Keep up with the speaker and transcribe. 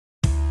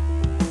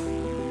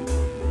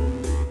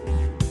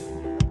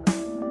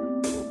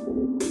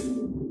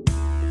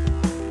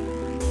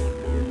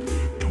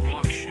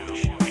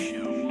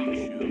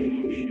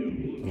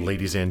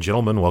Ladies and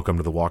gentlemen, welcome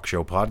to the Walk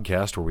Show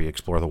podcast, where we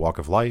explore the walk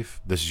of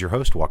life. This is your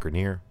host, Walker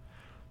Neer.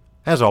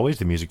 As always,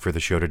 the music for the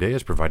show today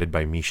is provided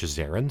by Misha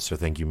Zarin, so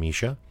thank you,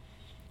 Misha.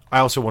 I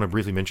also want to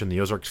briefly mention the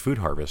Ozarks Food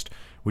Harvest,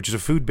 which is a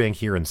food bank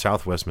here in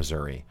southwest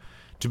Missouri.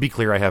 To be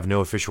clear, I have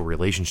no official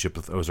relationship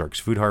with Ozarks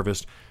Food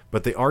Harvest,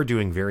 but they are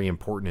doing very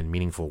important and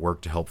meaningful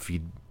work to help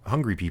feed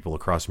hungry people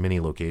across many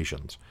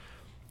locations.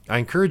 I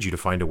encourage you to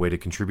find a way to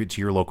contribute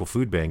to your local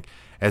food bank,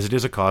 as it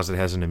is a cause that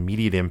has an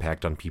immediate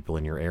impact on people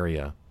in your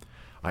area.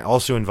 I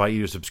also invite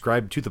you to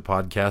subscribe to the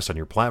podcast on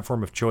your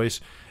platform of choice,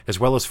 as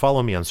well as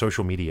follow me on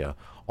social media.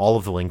 All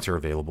of the links are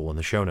available in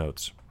the show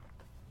notes.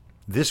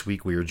 This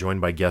week we are joined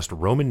by guest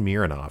Roman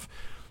Mironov,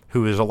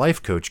 who is a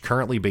life coach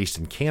currently based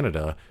in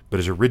Canada, but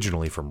is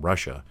originally from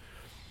Russia.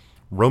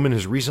 Roman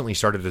has recently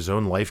started his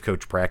own life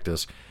coach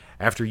practice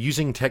after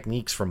using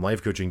techniques from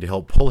life coaching to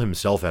help pull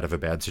himself out of a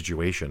bad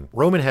situation.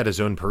 Roman had his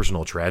own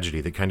personal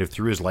tragedy that kind of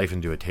threw his life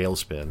into a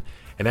tailspin,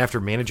 and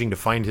after managing to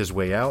find his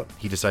way out,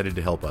 he decided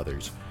to help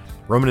others.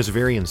 Roman is a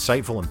very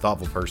insightful and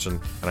thoughtful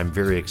person, and I'm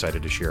very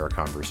excited to share our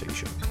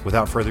conversation.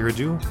 Without further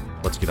ado,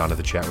 let's get on to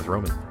the chat with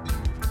Roman.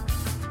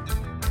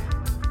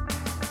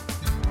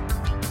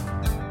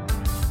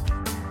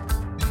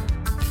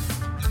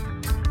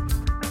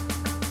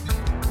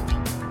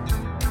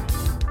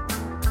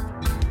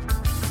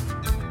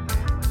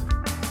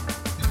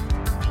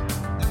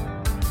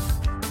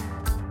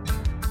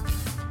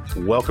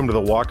 Welcome to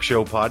the Walk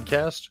Show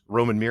podcast.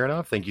 Roman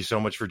Mironov, thank you so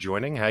much for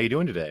joining. How are you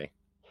doing today?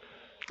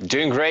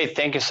 Doing great.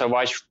 Thank you so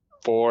much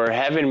for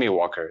having me,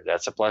 Walker.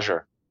 That's a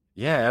pleasure.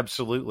 Yeah,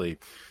 absolutely.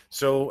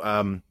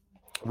 So,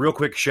 real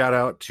quick shout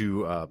out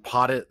to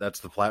Podit. That's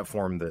the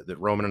platform that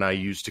Roman and I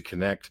use to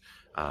connect.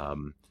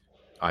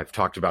 I've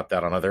talked about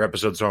that on other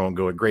episodes, so I won't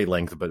go at great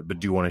length, but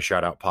do want to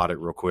shout out Podit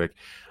real quick.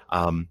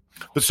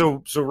 But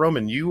so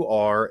Roman, you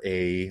are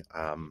a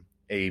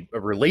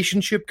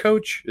relationship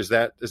coach. Is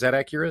that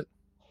accurate?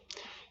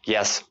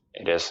 Yes,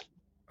 it is.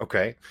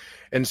 Okay.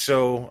 And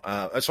so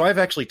I've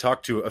actually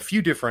talked to a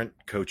few different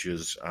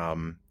coaches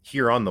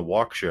here on the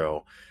Walk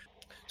Show.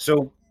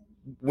 So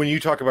when you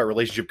talk about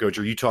relationship coach,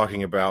 are you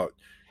talking about,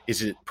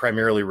 is it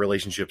primarily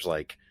relationships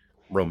like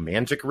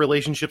romantic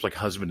relationships, like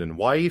husband and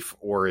wife,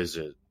 or is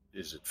it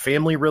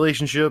family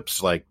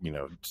relationships, like, you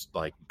know,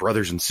 like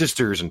brothers and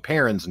sisters and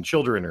parents and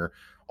children, or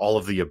all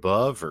of the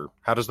above, or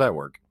how does that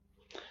work?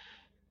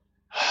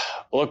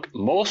 Look,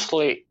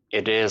 mostly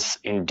it is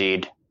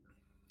indeed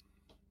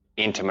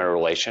intimate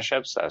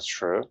relationships. That's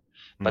true.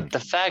 But the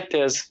fact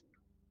is,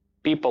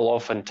 people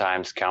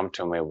oftentimes come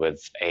to me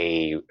with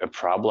a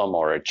problem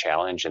or a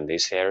challenge in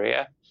this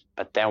area,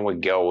 but then we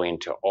go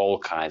into all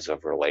kinds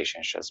of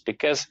relationships.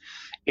 Because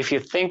if you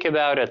think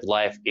about it,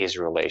 life is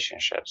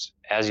relationships.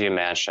 As you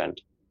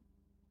mentioned,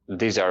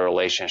 these are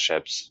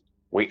relationships.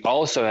 We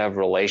also have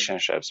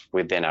relationships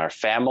within our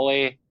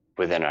family,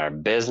 within our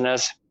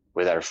business,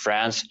 with our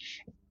friends,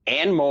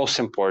 and most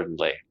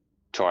importantly,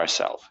 to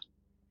ourselves.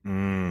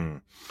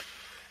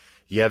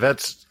 Yeah,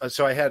 that's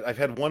so. I've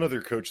had one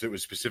other coach that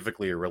was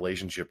specifically a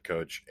relationship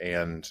coach,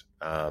 and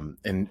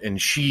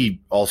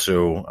she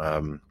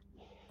also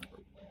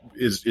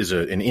is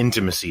an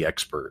intimacy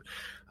expert.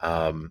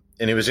 And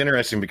it was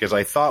interesting because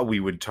I thought we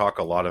would talk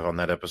a lot on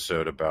that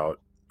episode about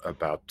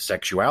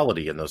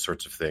sexuality and those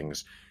sorts of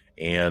things,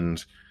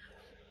 and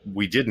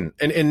we didn't.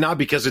 And not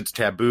because it's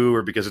taboo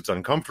or because it's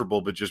uncomfortable,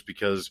 but just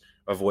because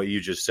of what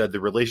you just said. The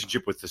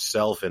relationship with the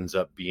self ends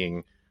up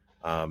being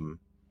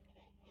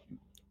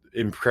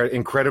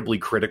incredibly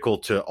critical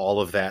to all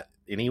of that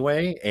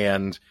anyway,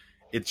 and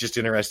it's just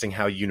interesting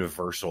how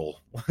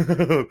universal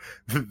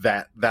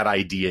that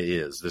idea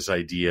is. This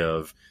idea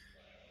of,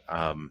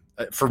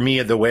 for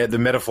me, the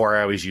metaphor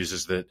I always use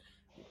is that,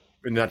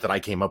 not that I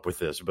came up with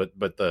this, but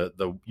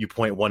the you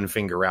point one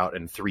finger out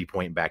and three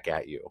point back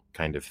at you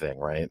kind of thing,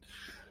 right?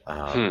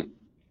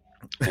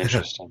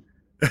 Interesting.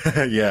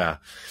 Yeah.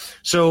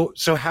 So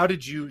how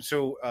did you?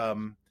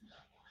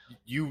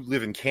 You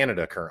live in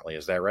Canada currently,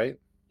 is that right?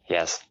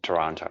 Yes,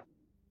 Toronto.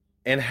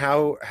 And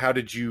how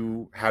did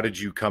you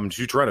come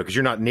to Toronto? Because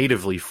you're not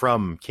natively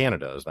from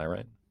Canada, is that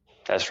right?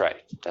 That's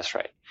right.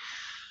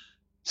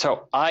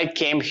 So I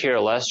came here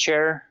last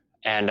year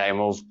and I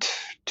moved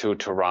to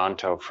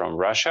Toronto from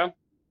Russia.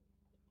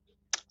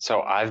 So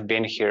I've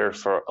been here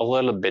for a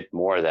little bit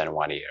more than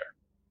 1 year.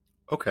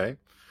 Okay.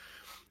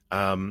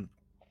 And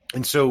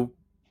so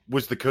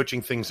was the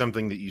coaching thing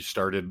something that you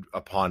started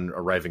upon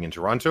arriving in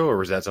Toronto, or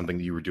was that something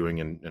that you were doing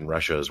in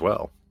Russia as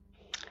well?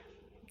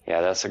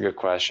 Yeah, that's a good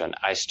question.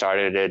 I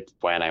started it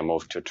when I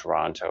moved to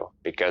Toronto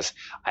because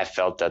I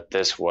felt that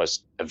this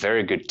was a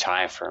very good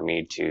time for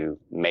me to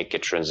make a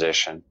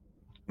transition.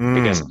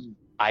 Because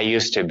I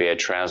used to be a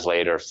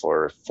translator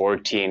for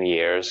 14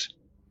 years.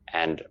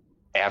 And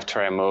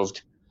after I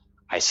moved,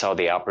 I saw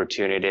the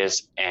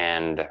opportunities,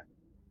 and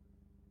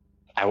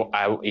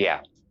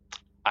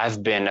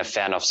I've been a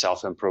fan of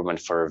self-improvement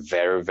for a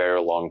very, very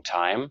long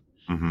time.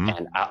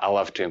 And I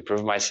love to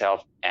improve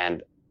myself,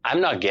 and I'm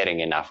not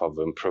getting enough of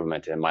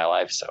improvement in my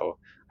life, so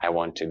I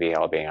want to be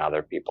helping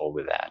other people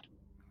with that.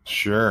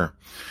 Sure.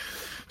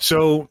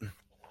 So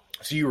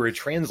So you were a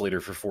translator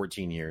for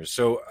 14 years.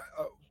 So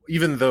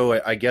even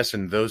though I guess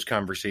in those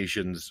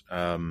conversations,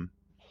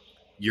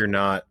 you're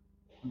not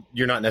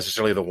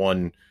necessarily the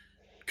one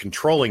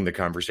controlling the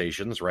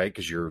conversations, right?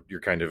 Because you're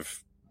kind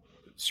of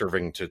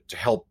serving to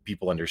help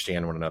people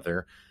understand one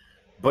another,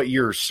 but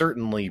you're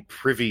certainly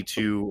privy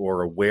to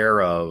or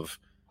aware of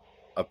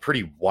a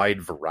pretty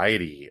wide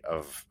variety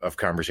of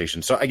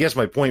conversations. So I guess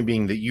my point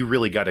being that you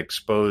really got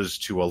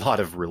exposed to a lot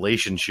of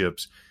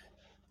relationships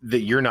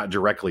that you're not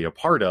directly a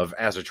part of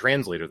as a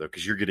translator, though,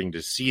 because you're getting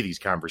to see these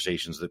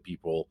conversations that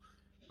people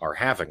are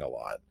having a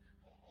lot.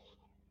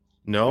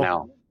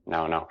 No?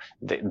 No.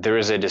 There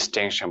is a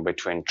distinction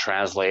between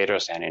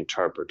translators and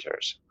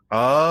interpreters.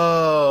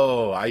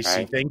 Oh, I see.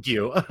 Right? Thank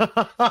you.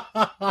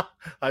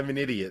 I'm an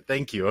idiot.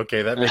 Thank you.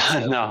 Okay, that makes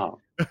sense. No.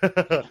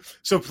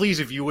 So please,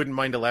 if you wouldn't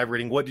mind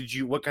elaborating,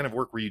 what kind of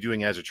work were you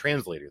doing as a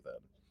translator then?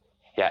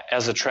 Yeah,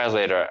 as a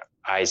translator,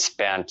 I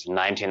spent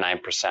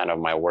 99% of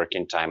my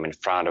working time in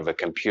front of a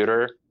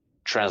computer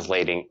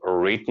translating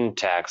written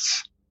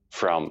texts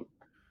from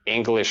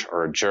English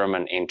or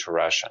German into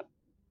Russian.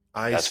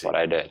 That's what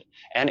I did.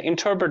 And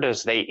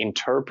interpreters, they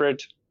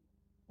interpret,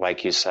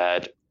 like you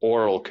said,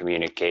 oral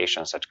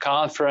communications at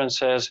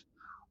conferences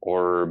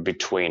or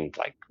between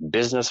like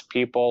business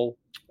people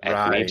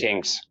at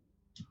meetings.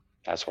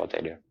 That's what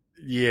they do.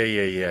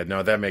 Yeah.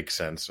 No, that makes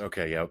sense.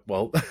 Okay, yeah.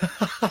 Well,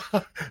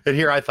 and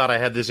here I thought I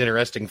had this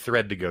interesting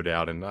thread to go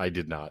down, and I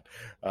did not.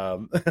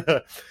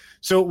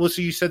 So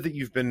you said that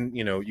you've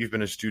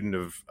been a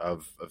student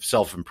of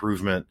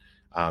self-improvement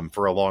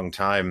for a long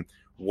time.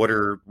 What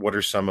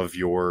are some of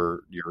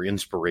your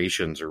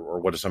inspirations, or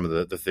what are some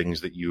of the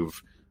things that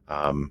you've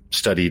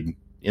studied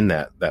in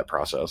that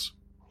process?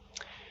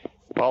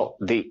 Well,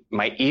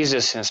 my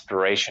easiest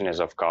inspiration is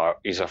of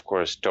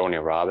course Tony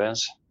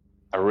Robbins.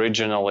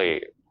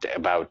 Originally,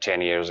 about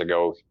 10 years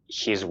ago,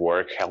 his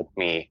work helped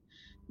me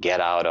get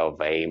out of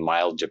a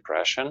mild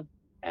depression,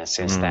 and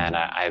since then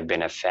I've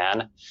been a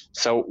fan.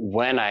 So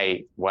when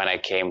I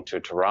came to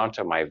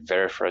Toronto, my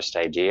very first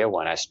idea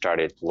when I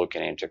started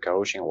looking into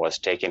coaching was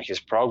taking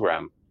his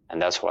program,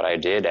 and that's what I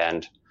did,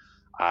 and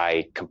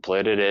I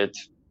completed it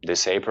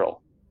this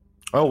April.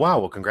 Oh wow!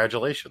 Well,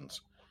 congratulations.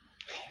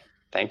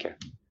 Thank you.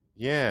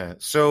 Yeah.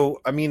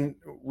 So, I mean,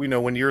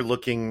 when you're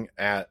looking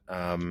at,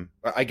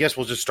 I guess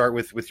we'll just start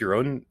with your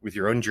own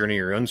journey,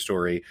 your own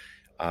story,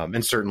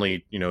 and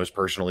certainly, as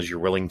personal as you're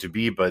willing to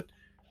be. But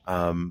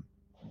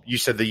you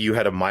said that you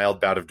had a mild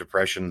bout of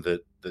depression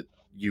that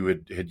you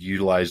had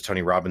utilized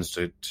Tony Robbins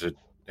to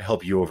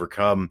help you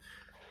overcome.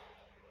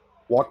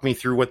 Walk me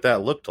through what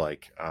that looked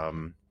like.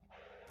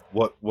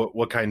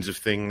 What kinds of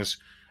things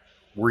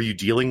were you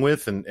dealing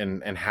with,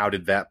 and how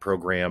did that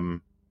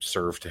program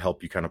serve to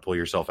help you kind of pull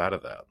yourself out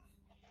of that?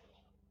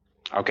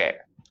 Okay,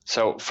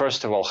 so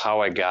first of all,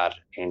 how I got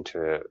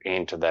into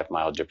that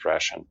mild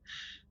depression.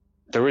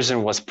 The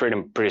reason was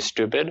pretty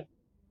stupid,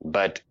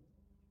 but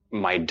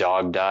my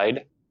dog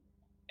died,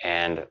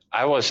 and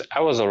I was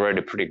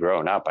already pretty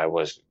grown up. I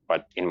was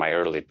in my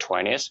early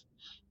 20s,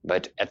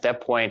 but at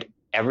that point,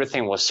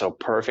 everything was so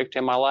perfect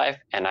in my life,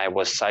 and I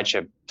was such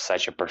a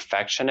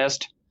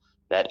perfectionist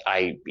that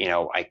I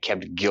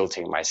kept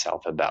guilting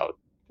myself about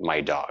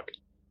my dog.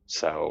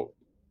 So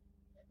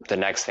the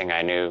next thing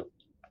I knew,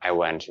 I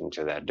went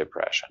into that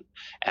depression,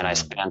 and I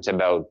spent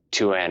about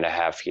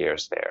 2.5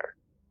 years there.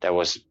 That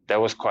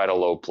was quite a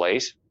low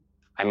place.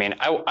 I mean,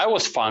 I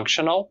was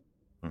functional.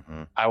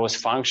 Mm-hmm. I was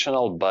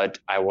functional, but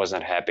I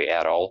wasn't happy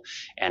at all.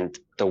 And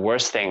the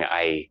worst thing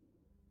I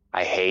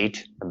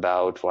hate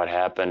about what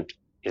happened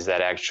is that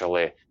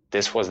actually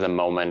this was the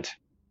moment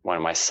when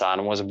my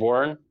son was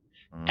born,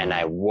 and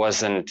I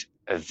wasn't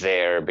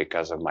there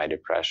because of my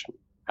depression.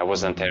 I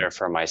wasn't there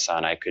for my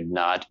son. I could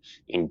not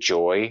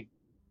enjoy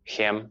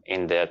him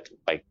in that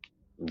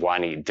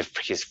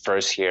his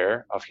first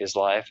year of his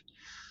life,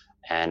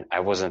 and I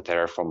wasn't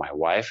there for my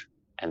wife,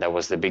 and that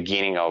was the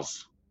beginning of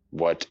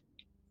what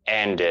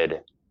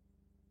ended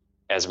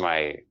as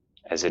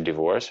a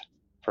divorce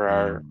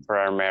for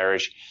our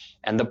marriage.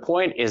 And the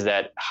point is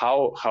that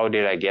how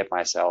did I get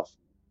myself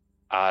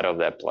out of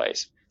that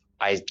place?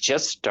 I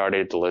just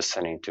started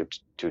listening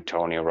to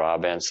Tony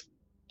Robbins,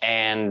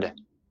 and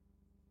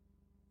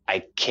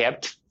I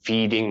kept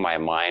feeding my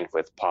mind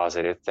with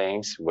positive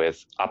things,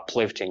 with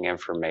uplifting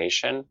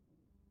information,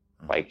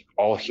 like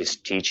all his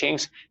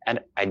teachings. And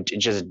I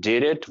just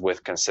did it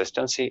with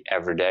consistency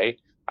every day.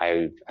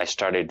 I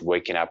started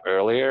waking up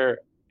earlier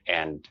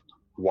and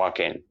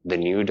walking the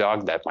new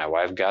dog that my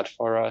wife got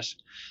for us.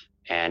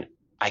 And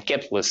I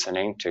kept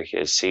listening to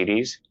his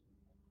CDs.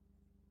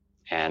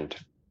 And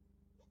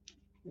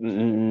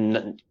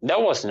that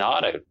wasn't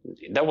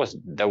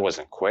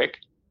quick,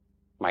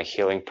 my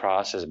healing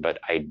process, but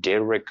I did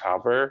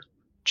recover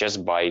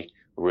just by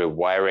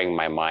rewiring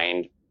my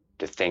mind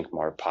to think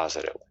more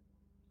positively.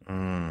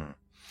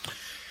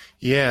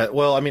 Yeah,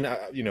 well, I mean,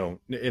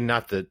 and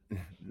not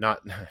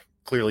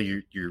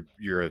clearly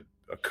you're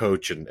a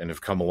coach and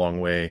have come a long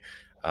way,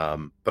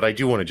 but I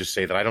do want to just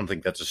say that I don't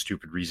think that's a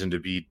stupid reason to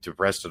be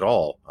depressed at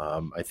all.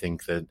 I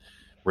think that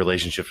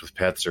relationships with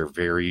pets are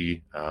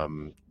very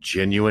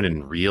genuine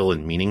and real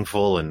and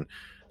meaningful, and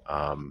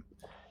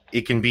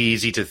it can be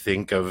easy to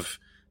think of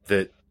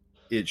that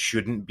it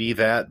shouldn't be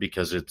that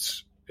because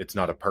it's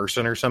not a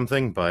person or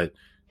something, but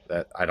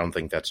that I don't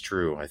think that's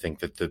true. I think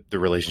that the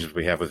relationships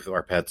we have with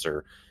our pets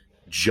are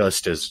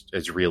just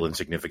as real and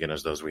significant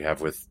as those we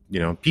have with,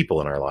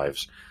 people in our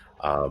lives.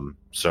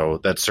 So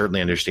that's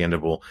certainly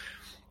understandable.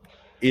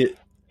 It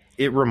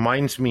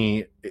reminds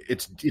me,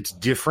 it's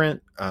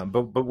different,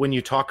 but when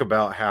you talk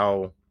about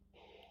how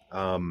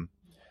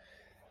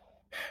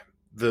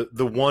the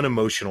one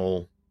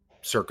emotional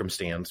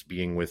circumstance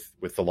being with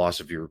the loss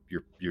of your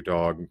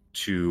dog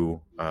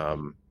to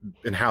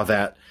and how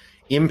that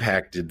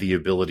impacted the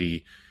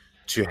ability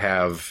to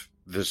have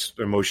this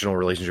emotional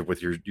relationship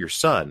with your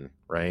son,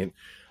 right?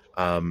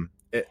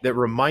 That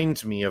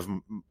reminds me of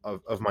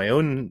my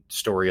own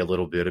story a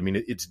little bit. I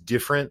mean, it's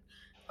different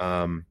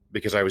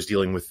because I was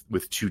dealing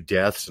with two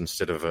deaths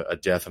instead of a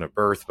death and a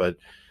birth, but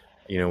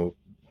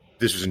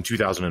this was in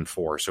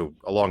 2004, so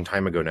a long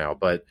time ago now.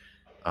 But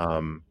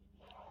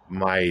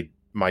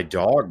my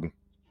dog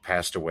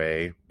passed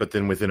away, but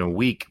then within a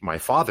week, my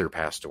father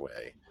passed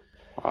away.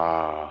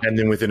 And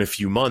then within a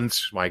few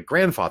months, my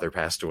grandfather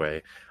passed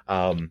away.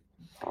 Oh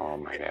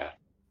my God.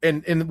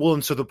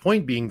 And so the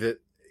point being that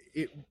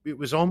it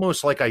was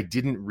almost like I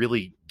didn't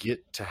really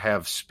get to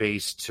have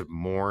space to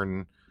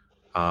mourn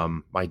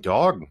my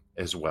dog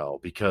as well,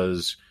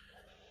 because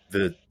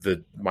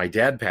my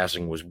dad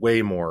passing was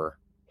way more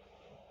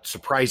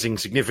surprising,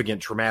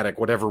 significant, traumatic,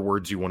 whatever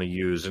words you want to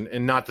use.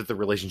 And not that the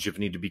relationships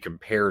need to be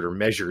compared or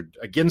measured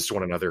against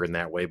one another in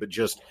that way, but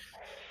just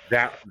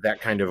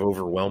that kind of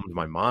overwhelmed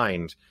my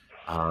mind.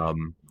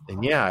 And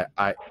yeah,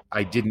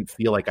 I didn't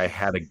feel like I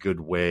had a good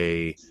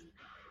way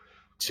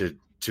to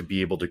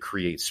be able to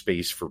create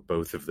space for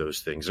both of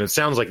those things. And it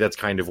sounds like that's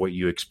kind of what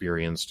you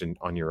experienced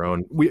on your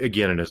own,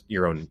 in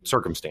your own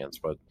circumstance,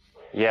 but.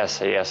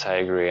 Yes, I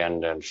agree.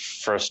 And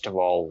first of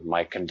all,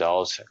 my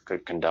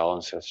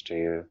condolences to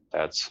you.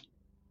 That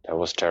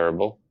was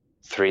terrible.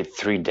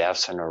 Three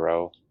deaths in a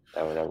row.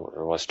 That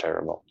was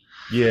terrible.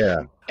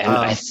 Yeah. And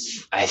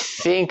I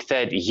think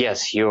that,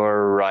 yes,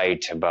 you're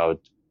right about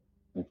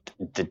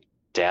the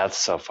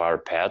deaths of our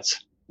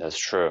pets. That's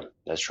true.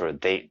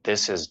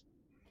 This is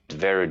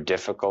very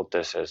difficult.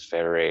 This is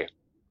very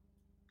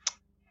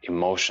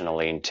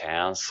emotionally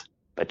intense.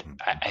 But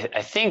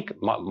I think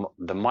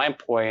my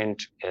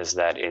point is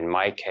that in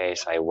my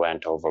case, I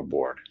went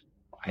overboard.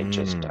 I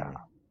just,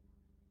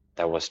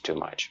 that was too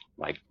much.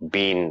 Like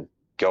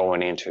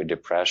going into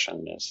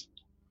depression is,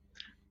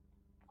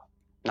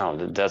 no,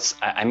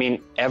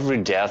 every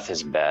death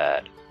is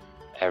bad.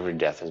 Every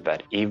death is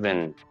bad.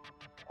 Even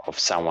of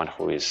someone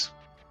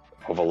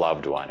of a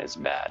loved one is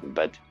bad.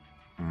 But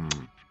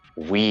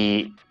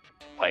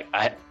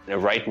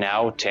right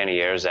now, 10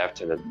 years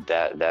after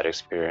that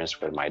experience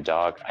with my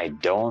dog, I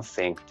don't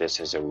think this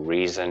is a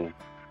reason,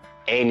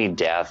 any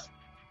death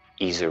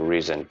is a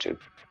reason to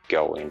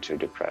go into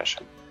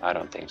depression. I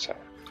don't think so.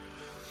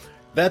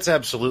 That's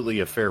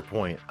absolutely a fair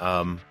point.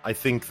 I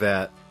think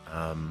that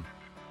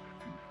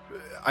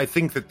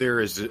there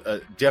is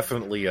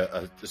definitely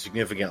a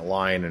significant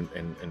line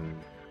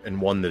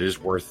and one that is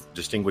worth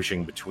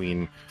distinguishing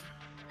between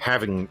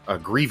having a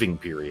grieving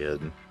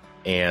period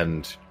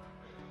and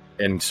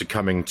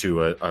succumbing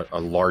to a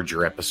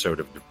larger episode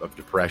of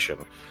depression.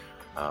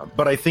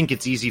 But I think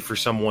it's easy for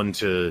someone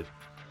to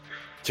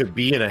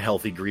be in a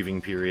healthy grieving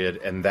period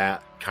and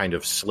that kind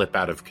of slip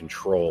out of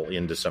control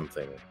into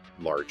something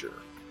larger,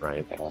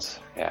 right? Yes.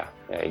 Yeah,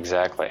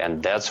 exactly.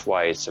 And that's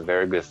why it's a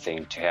very good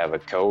thing to have a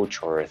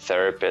coach or a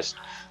therapist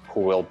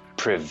who will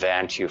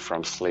prevent you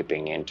from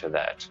slipping into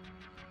that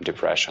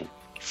depression,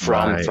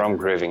 from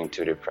grieving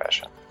to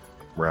depression.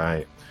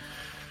 Right.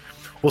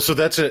 Well, so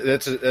that's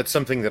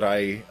something that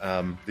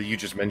that you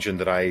just mentioned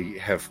that I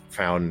have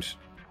found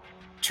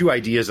two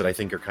ideas that I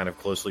think are kind of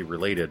closely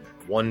related.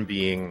 One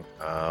being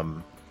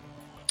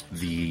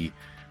the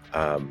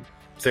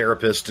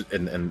therapist,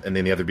 and then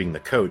the other being the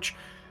coach.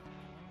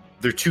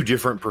 They're two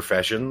different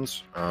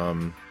professions.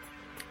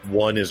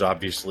 One is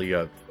obviously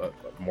a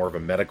more of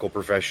a medical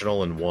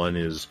professional, and one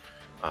is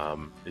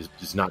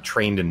not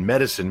trained in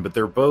medicine, but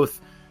they're both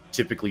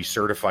typically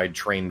certified,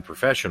 trained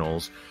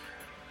professionals.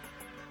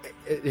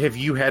 Have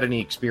you had any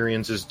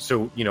experiences?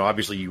 So,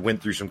 obviously you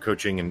went through some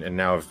coaching and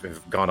now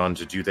have gone on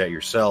to do that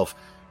yourself.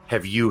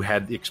 Have you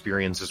had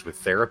experiences with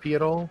therapy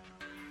at all?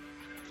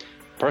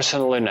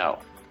 Personally, no.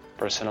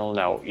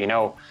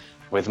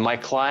 With my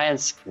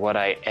clients, what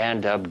I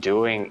end up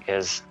doing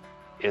is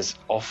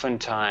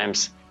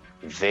oftentimes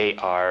they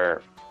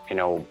are,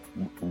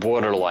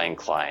 borderline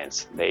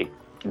clients.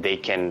 They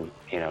can,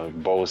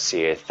 both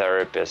see a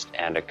therapist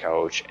and a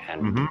coach,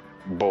 and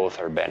both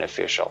are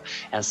beneficial.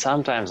 And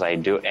sometimes I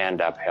do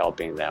end up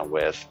helping them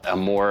with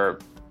a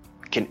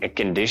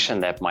condition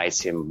that might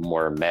seem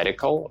more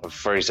medical.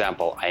 For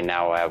example, I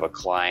now have a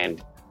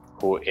client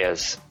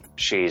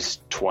she's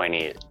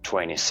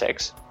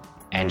 26,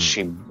 and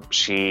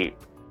she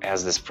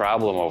has this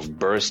problem of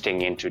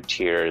bursting into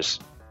tears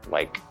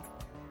like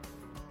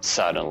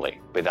suddenly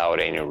without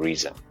any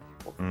reason.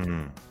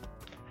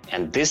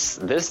 And this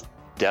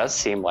does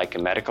seem like a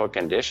medical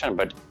condition,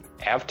 but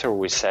after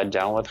we sat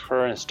down with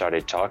her and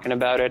started talking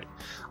about it,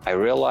 I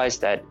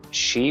realized that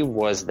she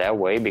was that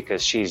way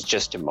because she's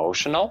just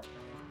emotional.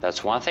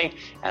 That's one thing.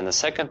 And the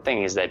second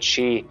thing is that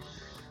she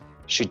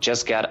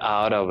just got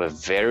out of a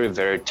very,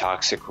 very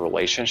toxic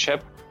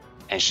relationship,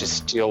 and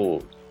she's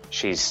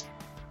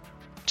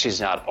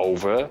not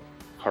over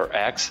her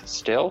ex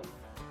still.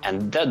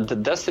 And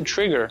that's the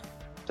trigger.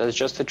 That's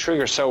just the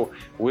trigger. So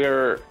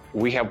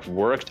we have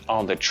worked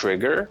on the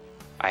trigger.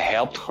 I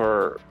helped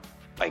her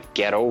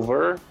get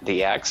over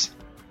the ex,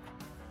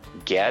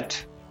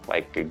 get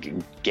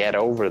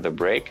over the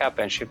breakup,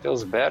 and she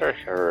feels better.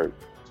 Her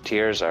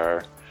tears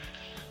are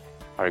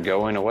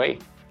going away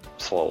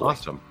slowly.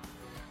 Awesome.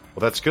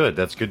 Well, that's good.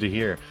 That's good to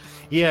hear.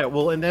 Yeah.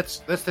 Well, and that's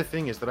the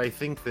thing is that I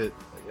think that,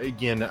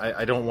 again,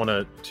 I don't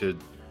want to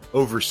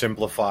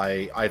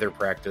oversimplify either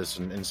practice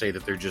and say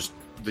that they're just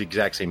the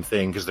exact same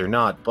thing, because they're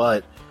not.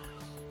 But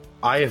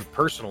I have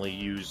personally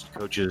used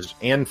coaches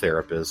and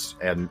therapists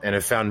and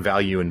have found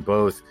value in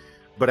both,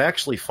 but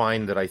actually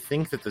find that I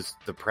think that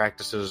the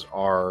practices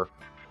are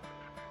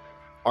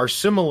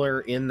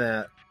similar in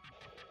that,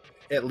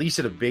 at least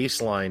at a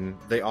baseline,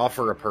 they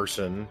offer a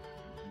person,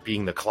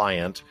 being the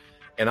client,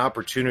 an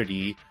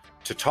opportunity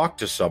to talk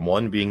to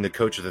someone, being the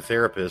coach or the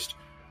therapist,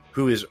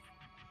 who is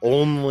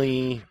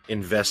only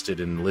invested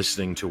in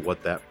listening to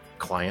what that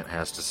client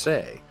has to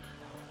say.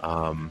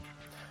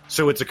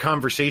 So it's a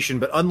conversation,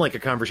 but unlike a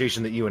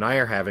conversation that you and I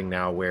are having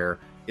now, where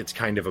it's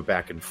kind of a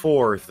back and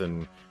forth,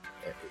 and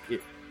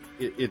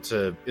it's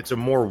a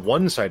more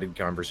one-sided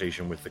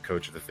conversation with the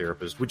coach or the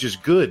therapist, which is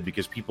good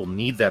because people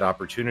need that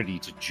opportunity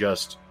to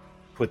just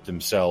put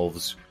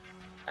themselves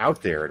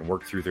out there and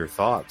work through their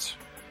thoughts.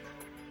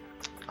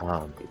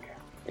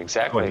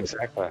 Exactly.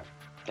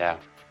 Yeah.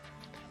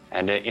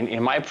 And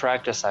in my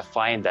practice, I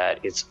find that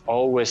it's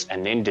always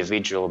an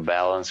individual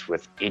balance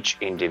with each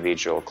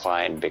individual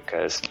client,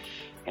 because,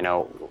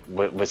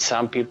 with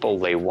some people,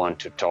 they want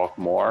to talk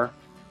more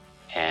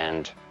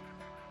and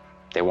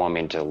they want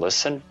me to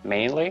listen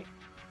mainly.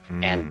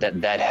 And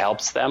that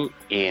helps them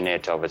in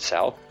it of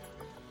itself.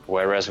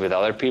 Whereas with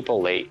other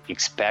people, they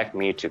expect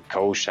me to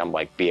coach them,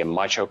 be a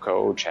macho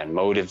coach and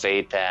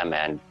motivate them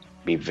and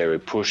be very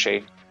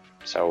pushy.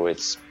 So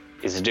it's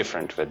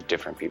different with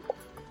different people.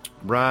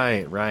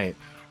 Right.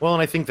 Well,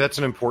 and I think that's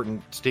an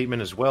important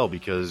statement as well,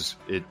 because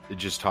it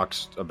just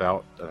talks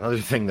about another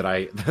thing that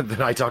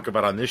I talk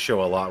about on this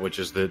show a lot, which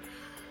is that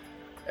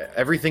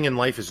everything in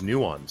life is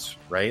nuance,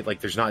 right?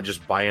 There's not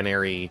just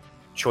binary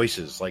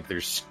choices.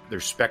 There's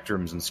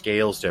spectrums and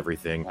scales to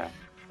everything. Yeah.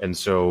 And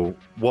so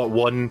what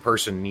one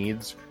person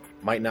needs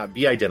might not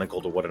be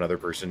identical to what another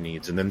person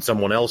needs. And then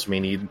someone else may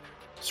need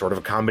sort of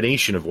a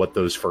combination of what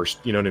those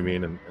first, you know what I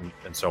mean?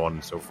 And so on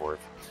and so forth.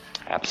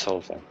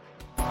 Absolutely.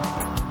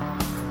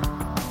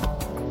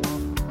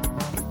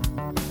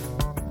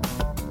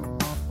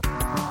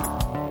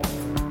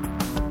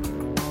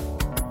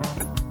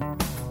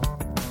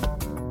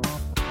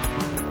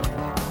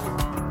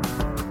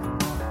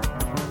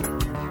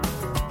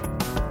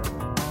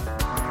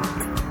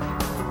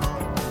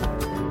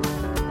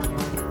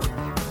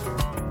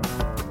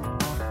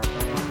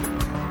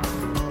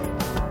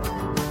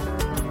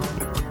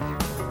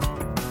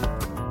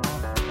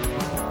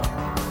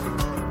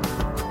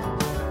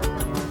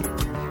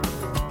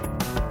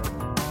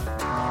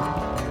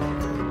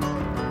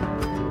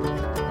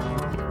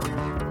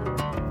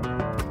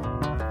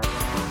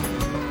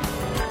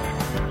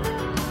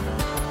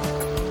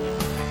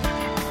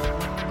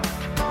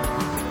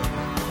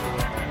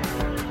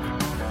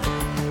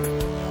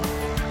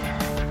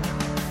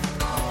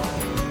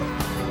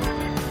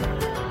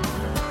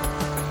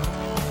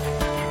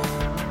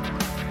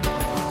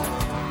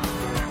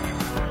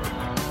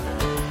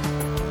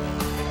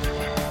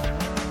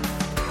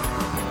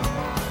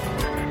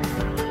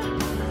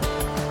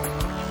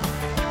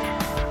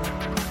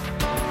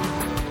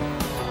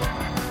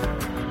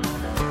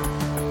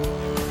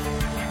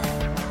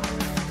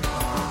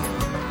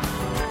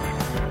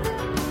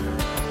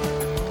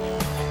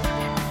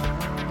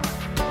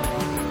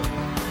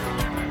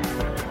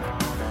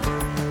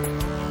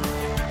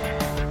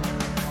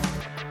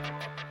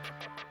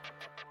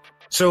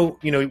 So,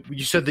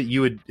 you said that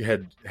you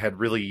had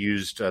really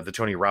used the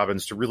Tony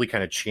Robbins to really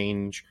kind of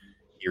change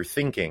your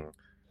thinking.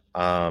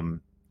 What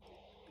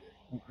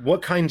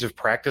kinds of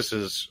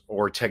practices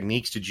or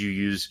techniques did you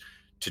use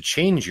to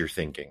change your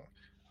thinking?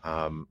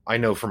 I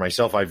know for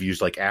myself, I've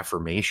used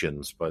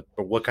affirmations, but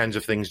what kinds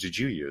of things did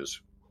you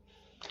use?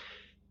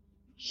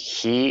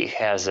 He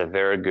has a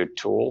very good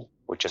tool,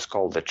 which is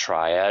called the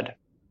triad.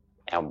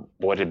 And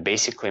what it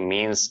basically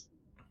means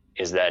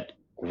is that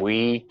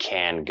we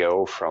can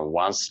go from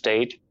one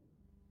state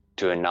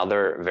to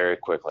another very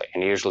quickly.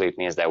 And usually it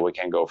means that we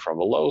can go from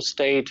a low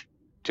state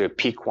to a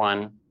peak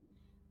one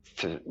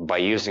by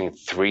using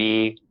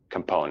 3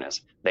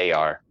 components. They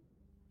are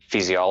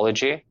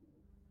physiology,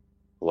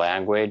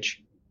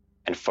 language,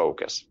 and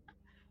focus.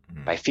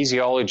 By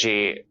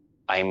physiology,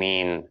 I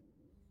mean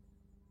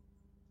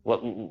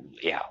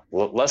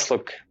let's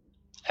look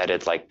at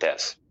it like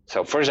this.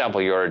 So, for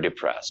example, you're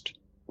depressed.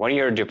 When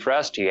you're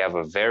depressed, you have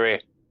a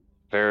very,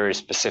 very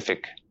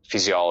specific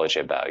physiology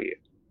about you.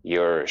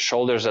 Your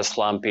shoulders are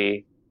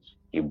slumpy,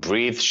 you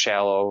breathe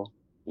shallow,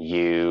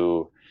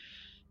 you're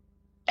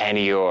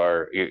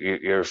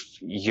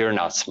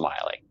not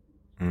smiling,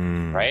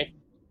 right?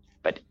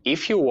 But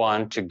if you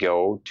want to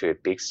go to a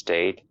peak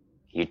state,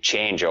 you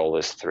change all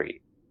these three.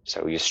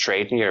 So you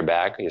straighten your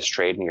back, you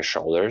straighten your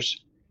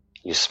shoulders,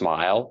 you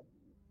smile,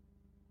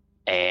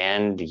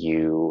 and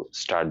you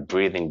start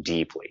breathing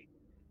deeply.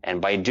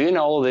 And by doing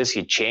all of this,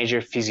 you change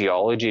your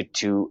physiology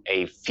to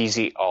a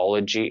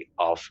physiology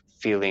of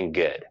feeling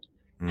good.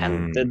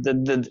 And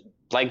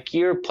like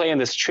you're playing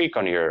this trick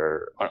on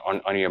your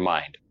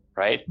mind,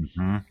 right?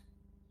 Mm-hmm.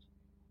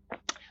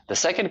 The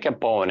second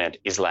component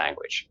is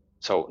language.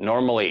 So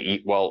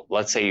normally,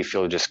 let's say you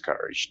feel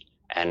discouraged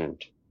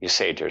and you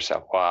say to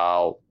yourself,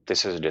 well,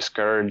 this is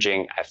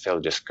discouraging. I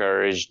feel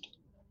discouraged.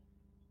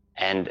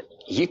 And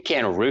you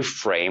can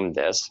reframe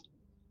this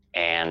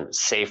and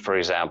say, for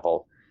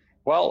example,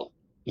 well,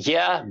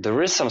 yeah,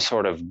 there is some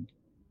sort of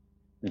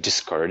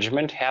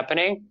discouragement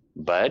happening,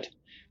 but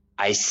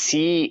I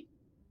see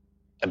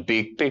a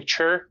big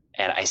picture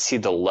and I see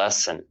the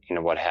lesson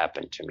in what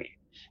happened to me.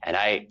 And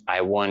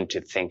I want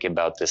to think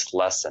about this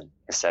lesson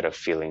instead of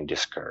feeling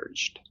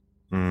discouraged.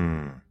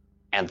 And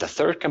the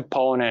third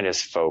component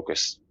is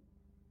focus.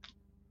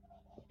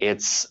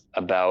 It's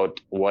about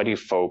what you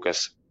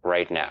focus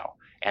right now.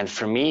 And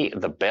for me,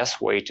 the best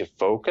way to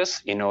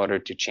focus in order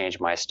to change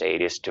my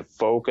state is to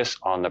focus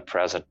on the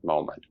present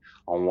moment,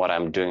 on what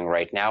I'm doing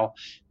right now.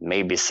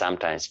 Maybe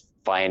sometimes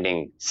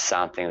finding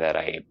something that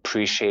I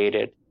appreciate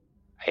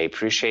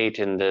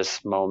in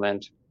this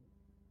moment.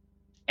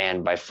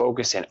 And by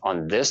focusing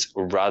on this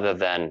rather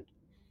than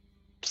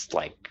just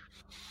like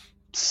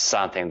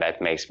something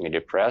that makes me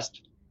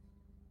depressed,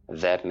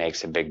 that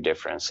makes a big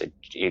difference.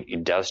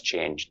 It does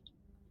change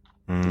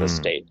the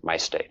state, my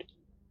state.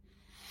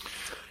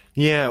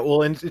 Yeah,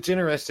 well, and it's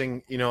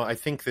interesting, I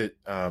think that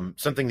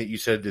something that you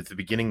said at the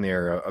beginning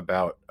there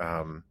about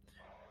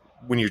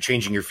when you're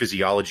changing your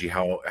physiology,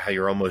 how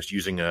you're almost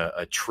using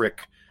a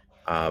trick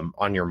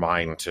on your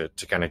mind to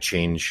kind of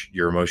change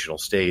your emotional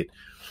state.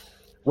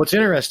 What's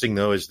interesting,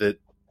 though, is that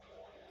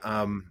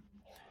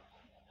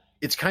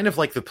it's kind of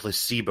like the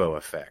placebo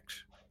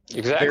effect.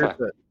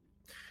 Exactly.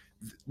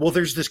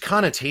 There's this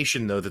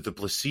connotation, though, that the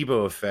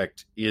placebo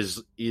effect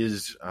is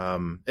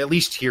at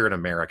least here in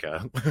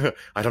America.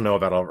 I don't know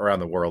about all around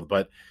the world,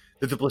 but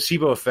that the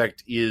placebo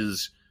effect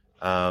is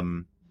a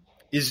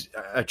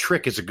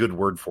trick is a good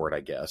word for it,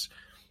 I guess.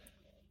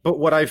 But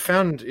what I've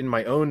found in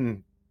my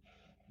own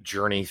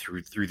journey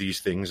through these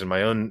things and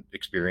my own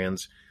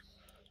experience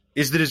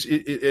is that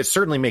it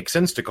certainly makes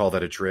sense to call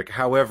that a trick.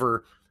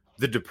 However,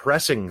 the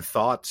depressing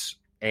thoughts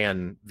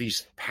and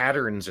these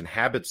patterns and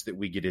habits that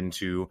we get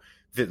into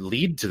that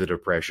lead to the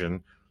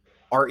depression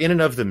are in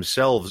and of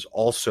themselves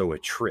also a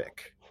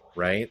trick,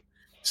 right?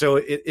 So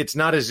it's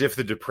not as if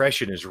the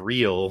depression is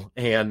real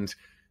and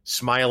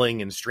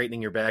smiling and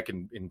straightening your back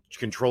and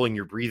controlling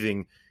your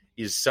breathing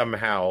is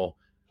somehow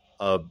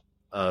a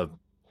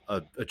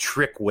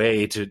trick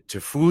way to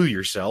fool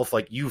yourself.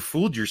 Like you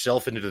fooled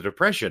yourself into the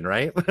depression,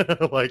 right?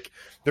 Like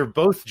they're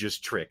both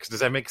just tricks. Does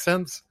that make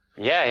sense?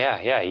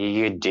 Yeah.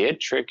 You did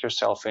trick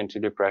yourself into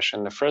depression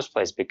in the first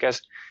place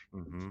because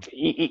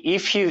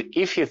if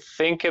you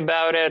think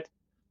about it,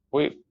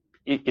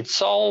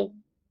 it's all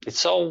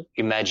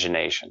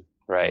imagination,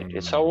 right?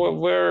 It's all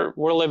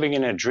we're living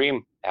in a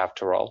dream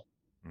after all,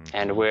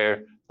 and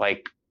we're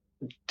like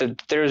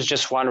there's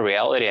just one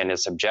reality and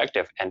it's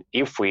objective. And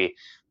if we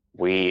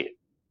we're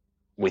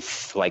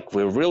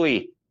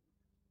really,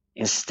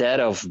 instead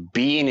of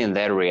being in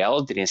that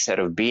reality, instead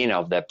of being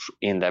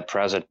in that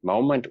present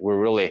moment, we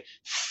really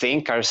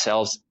think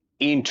ourselves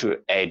into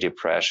a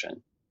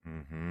depression,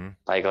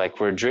 like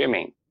we're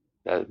dreaming.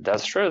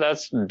 That's true.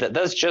 That's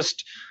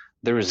just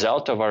the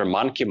result of our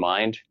monkey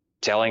mind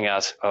telling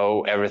us,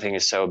 oh, everything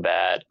is so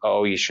bad.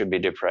 Oh, you should be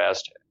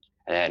depressed.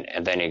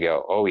 And then you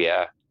go, oh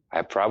yeah,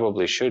 I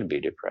probably should be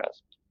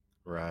depressed.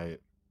 Right.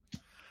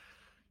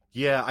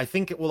 Yeah, I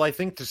think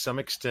to some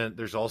extent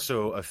there's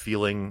also a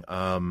feeling,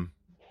 and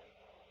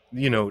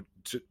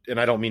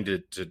I don't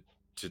mean to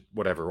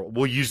whatever,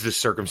 we'll use this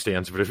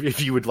circumstance, but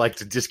if you would like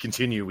to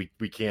discontinue,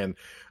 we can.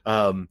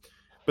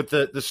 But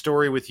the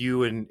story with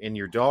you and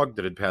your dog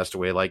that had passed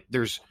away, like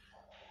there's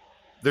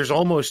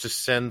almost a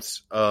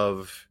sense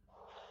of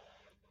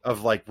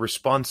like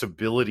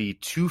responsibility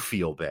to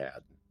feel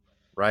bad,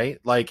 right?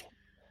 Like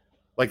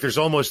there's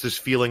almost this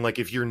feeling like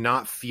if you're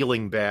not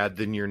feeling bad,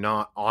 then you're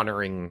not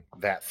honoring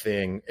that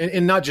thing.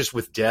 And not just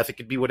with death, it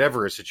could be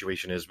whatever a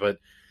situation is, but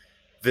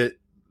that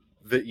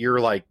you're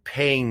like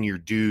paying your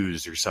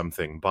dues or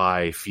something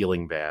by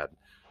feeling bad.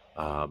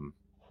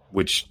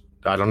 Which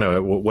I don't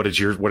know. What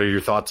are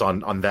your thoughts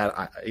on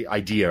that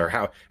idea, or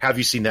how have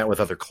you seen that with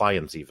other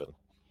clients even?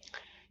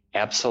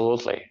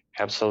 Absolutely.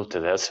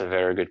 That's a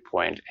very good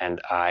point.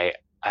 And I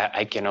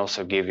can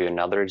also give you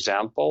another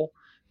example.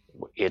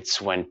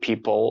 It's when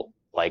people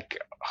like,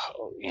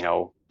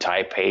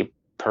 type A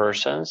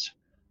persons,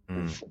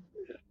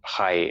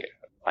 high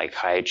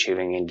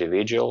achieving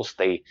individuals,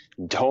 they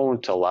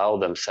don't allow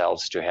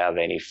themselves to have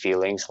any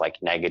feelings, like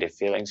negative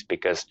feelings,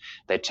 because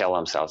they tell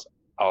themselves,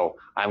 oh,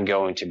 I'm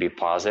going to be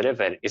positive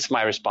and it's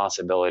my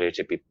responsibility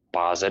to be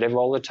positive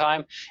all the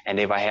time. And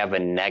if I have a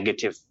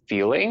negative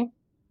feeling,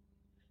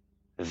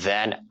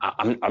 then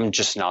I'm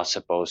just not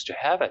supposed to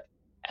have it.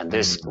 And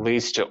this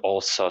leads to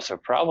all sorts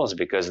of problems,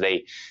 because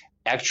they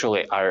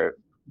actually are,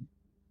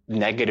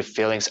 negative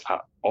feelings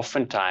are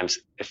oftentimes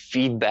a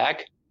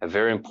feedback, a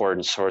very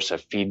important source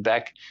of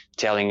feedback,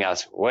 telling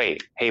us,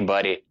 wait, hey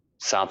buddy,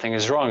 something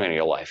is wrong in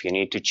your life, you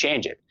need to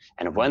change it.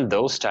 And when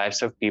those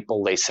types of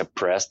people, they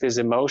suppress these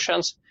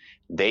emotions,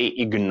 they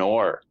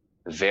ignore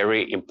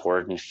very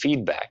important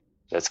feedback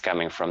that's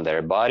coming from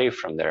their body,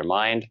 from their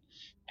mind,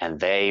 and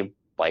they,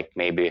 like,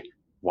 maybe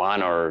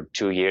 1 or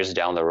 2 years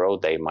down the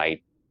road, they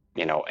might,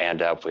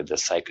 end up with a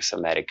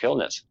psychosomatic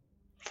illness,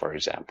 for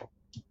example.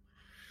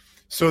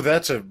 So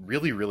that's a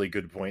really, really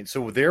good point.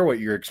 So there, what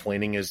you're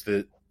explaining is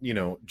that,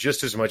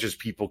 just as much as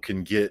people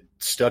can get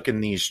stuck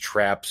in these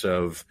traps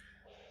of,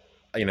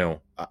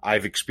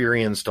 I've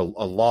experienced a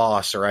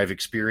loss, or I've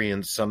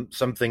experienced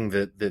something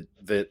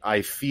that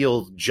I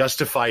feel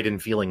justified in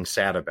feeling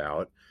sad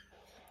about,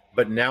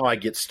 but now I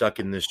get stuck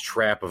in this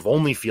trap of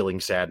only feeling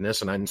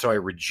sadness, and so I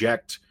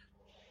reject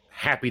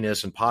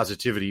happiness and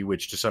positivity,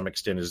 which to some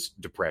extent is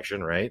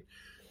depression, right?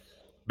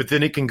 But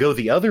then it can go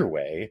the other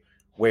way,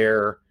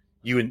 where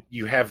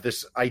you have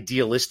this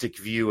idealistic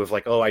view of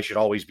like, oh, I should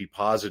always be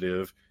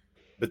positive,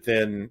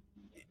 and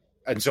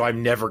so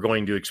I'm never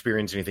going to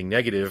experience anything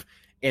negative,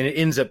 and it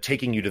ends up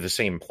taking you to the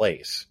same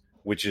place,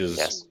 which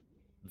is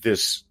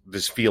this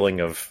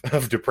feeling of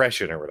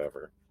depression or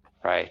whatever.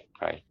 Right.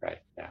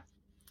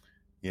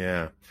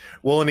 Yeah.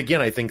 Well, and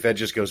again, I think that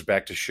just goes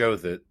back to show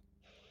that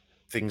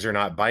things are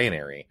not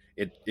binary.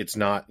 It's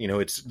not,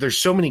 there's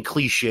so many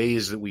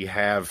cliches that we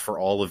have for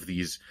all of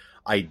these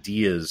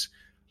ideas.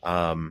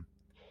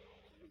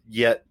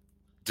 Yet,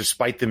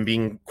 despite them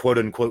being quote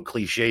unquote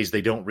cliches,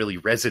 they don't really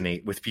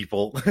resonate with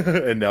people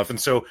enough. And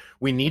so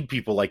we need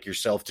people like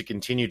yourself to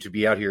continue to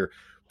be out here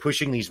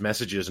pushing these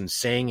messages and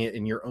saying it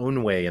in your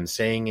own way, and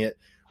saying it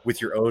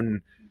with your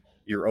own,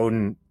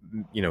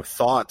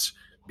 thoughts,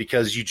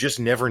 because you just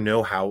never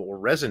know how it will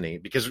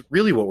resonate. Because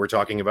really what we're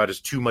talking about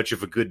is too much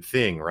of a good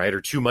thing, right?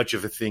 Or too much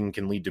of a thing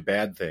can lead to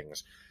bad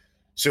things.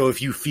 So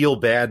if you feel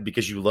bad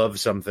because you love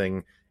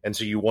something, and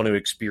so you want to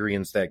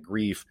experience that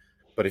grief,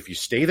 but if you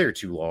stay there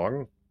too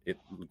long, it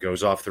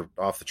goes off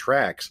the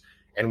tracks.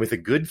 And with a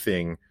good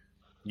thing,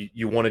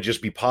 you want to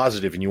just be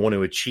positive, and you want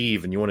to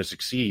achieve, and you want to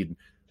succeed.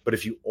 But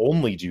if you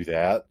only do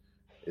that,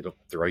 it'll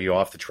throw you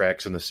off the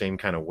tracks in the same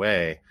kind of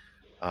way.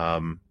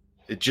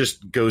 It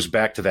just goes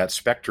back to that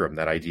spectrum,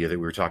 that idea that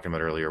we were talking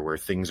about earlier, where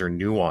things are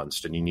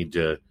nuanced, and you need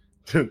to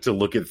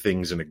look at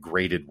things in a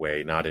graded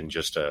way, not in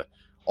just a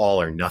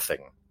all or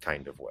nothing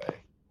kind of way.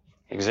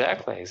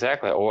 Exactly.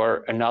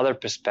 Or another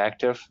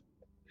perspective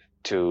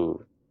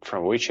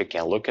from which you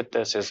can look at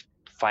this is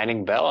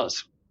finding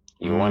balance.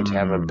 You want to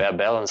have a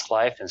balanced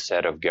life,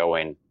 instead of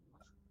going,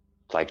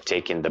 like,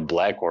 taking the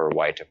black or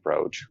white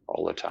approach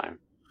all the time.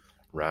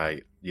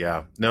 Right.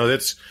 Yeah. No,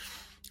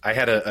 I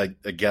had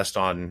a guest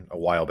on a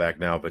while back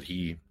now, but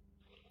he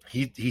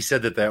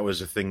said that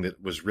was a thing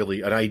that was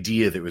really an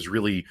idea that was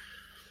really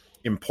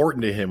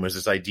important to him, was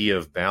this idea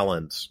of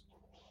balance.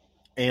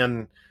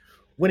 And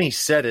when he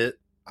said it,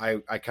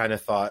 I kind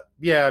of thought,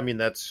 yeah, I mean,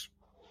 that's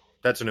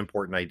an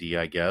important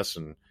idea, I guess.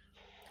 And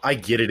I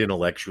get it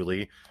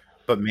intellectually,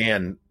 but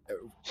man,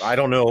 I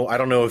don't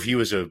know if he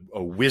was a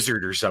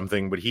wizard or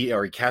something, but he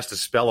cast a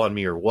spell on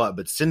me or what.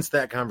 But since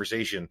that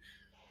conversation,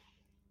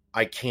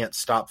 I can't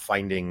stop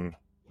finding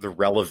the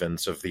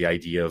relevance of the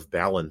idea of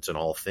balance in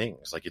all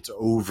things. Like, it's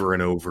over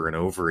and over and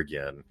over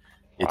again.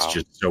 It's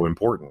just so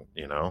important,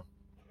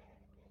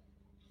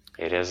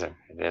 It is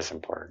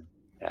important.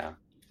 Yeah.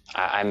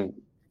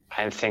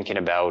 I'm thinking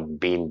about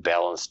being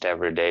balanced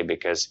every day,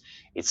 because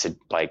it's a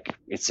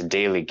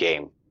daily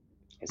game.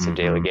 It's a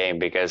daily game,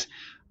 because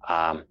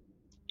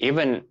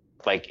even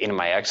like in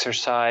my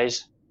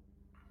exercise,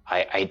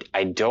 I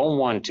don't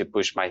want to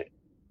push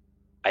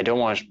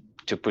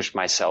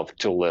myself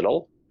too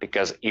little,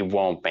 because it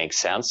won't make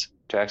sense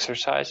to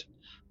exercise.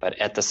 But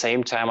at the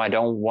same time, I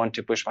don't want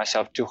to push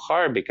myself too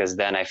hard, because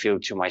then I feel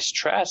too much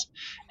stress,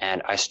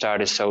 and I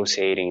start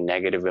associating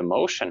negative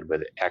emotion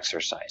with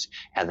exercise.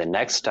 And the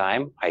next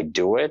time I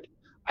do it,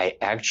 I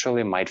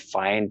actually might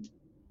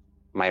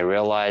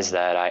realize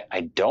that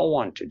I don't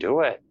want to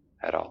do it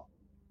at all.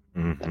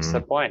 That's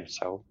the point.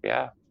 So,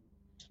 yeah.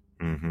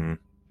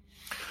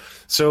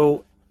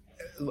 So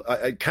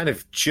I kind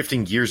of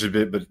shifting gears a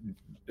bit, but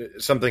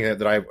something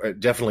that I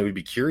definitely would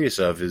be curious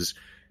of is,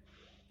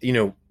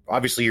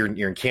 obviously you're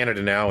in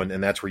Canada now,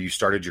 and that's where you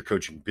started your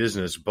coaching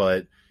business,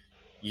 but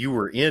you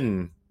were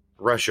in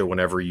Russia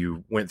whenever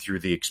you went through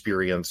the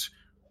experience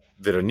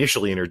that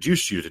initially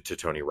introduced you to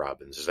Tony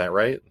Robbins. Is that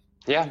right?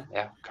 Yeah,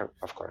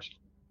 of course.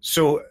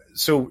 So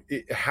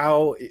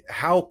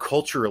how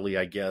culturally,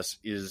 I guess,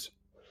 is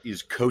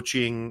is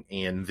coaching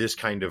and this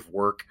kind of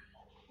work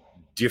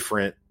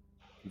different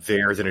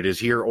there than it is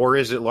here, or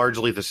is it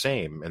largely the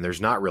same and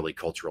there's not really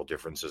cultural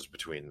differences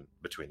between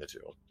the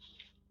two?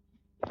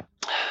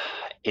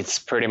 It's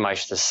pretty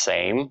much the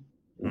same.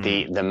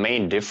 The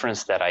main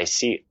difference that I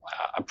see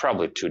are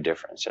probably two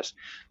differences.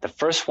 The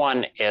first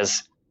one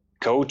is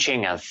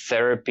coaching and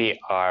therapy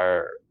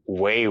are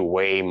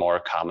way more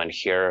common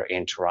here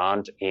in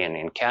Toronto,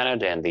 in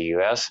Canada and the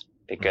US,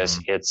 because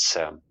it's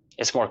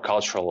more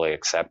culturally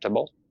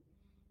acceptable.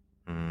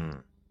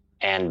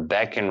 And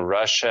back in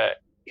Russia,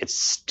 it's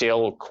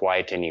still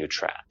quite a new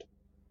trend.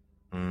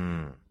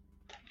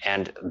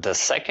 And the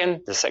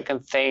second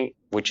thing,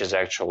 which is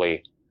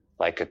actually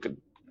like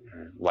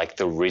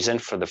the reason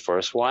for the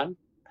first one,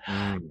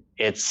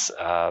 it's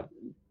a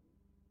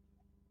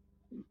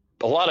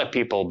lot of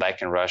people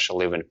back in Russia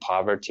live in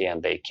poverty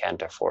and they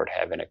can't afford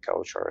having a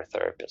coach or a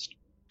therapist.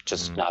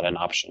 Just not an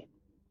option.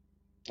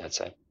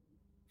 That's it.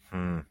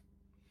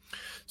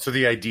 So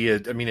the idea,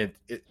 I mean,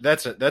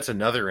 that's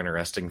another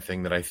interesting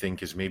thing that I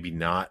think is maybe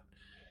not,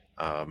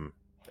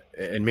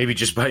 and maybe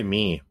just by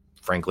me,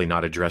 frankly,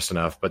 not addressed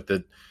enough, but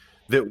that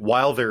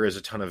while there is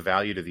a ton of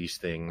value to these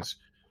things,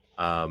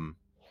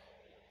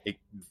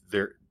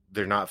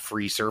 they're not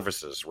free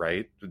services,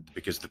 right?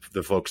 Because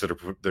the folks that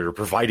are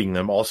providing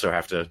them also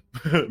have to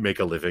make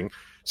a living.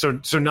 So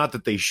not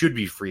that they should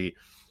be free.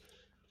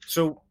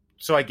 So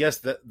I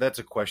guess that's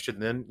a question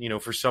then,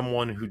 for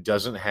someone who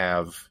doesn't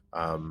have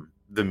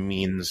the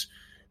means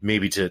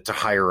maybe to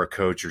hire a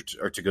coach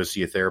or to go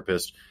see a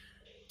therapist.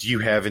 Do you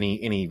have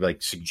any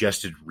like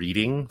suggested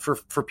reading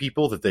for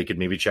people that they could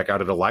maybe check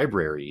out at a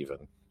library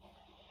even?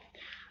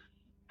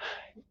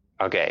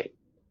 Okay.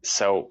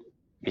 So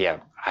yeah,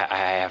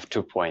 I have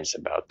 2 points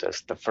about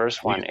this. The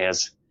first one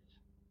is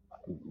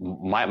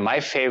my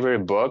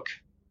favorite book,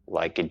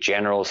 like a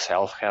general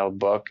self-help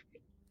book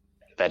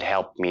that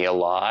helped me a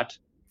lot,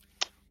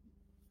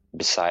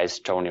 besides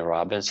Tony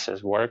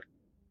Robbins' work.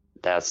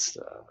 That's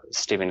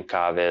Stephen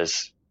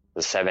Covey's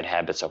The 7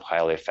 Habits of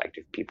Highly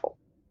Effective People.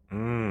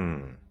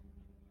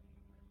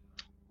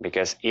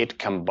 Because it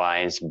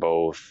combines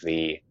both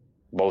a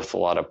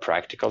lot of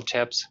practical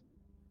tips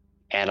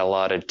and a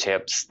lot of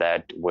tips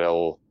that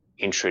will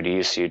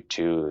introduce you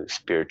to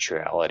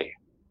spirituality,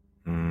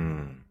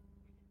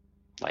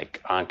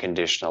 like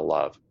unconditional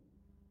love.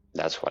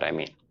 That's what I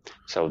mean.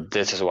 So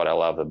this is what I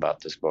love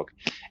about this book.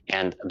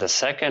 And the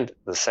second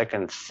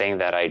thing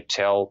that I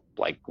tell,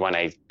 like when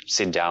I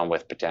sit down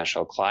with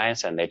potential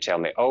clients and they tell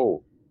me,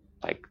 oh,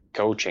 like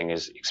coaching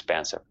is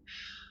expensive,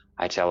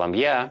 I tell them,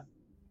 yeah,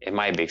 it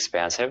might be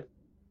expensive,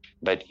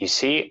 but you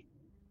see,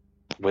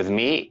 with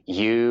me,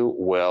 you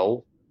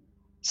will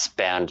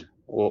spend,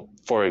 well,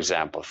 for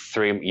example,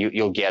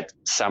 you'll get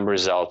some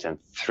result in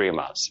 3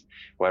 months,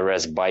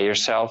 whereas by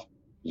yourself,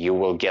 you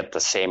will get the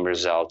same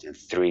result in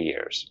 3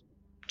 years,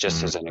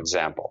 just as an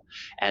example.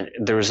 And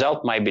the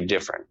result might be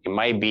different. It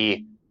might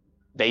be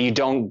that you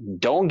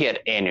don't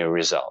get any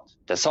result.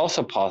 That's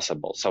also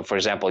possible. So for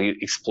example, you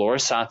explore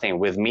something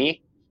with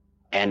me,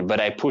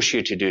 but I push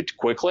you to do it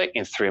quickly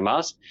in 3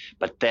 months.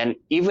 But then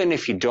even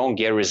if you don't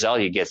get a result,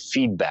 you get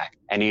feedback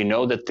and you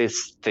know that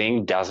this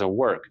thing doesn't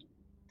work.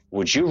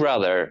 Would you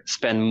rather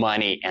spend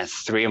money and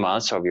 3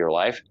 months of your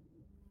life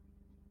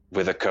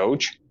with a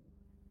coach,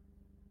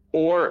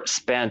 or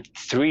spend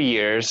 3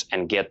 years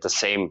and get the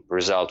same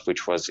result,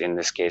 which was in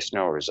this case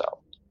no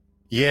result?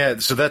 Yeah,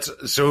 so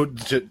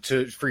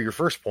for your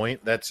first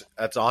point, that's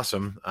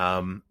awesome.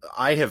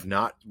 I have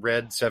not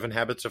read 7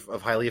 Habits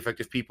of Highly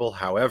Effective People.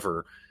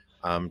 However,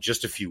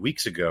 just a few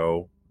weeks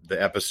ago,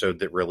 the episode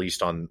that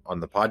released on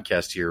the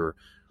podcast here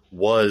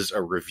was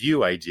a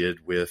review I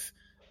did with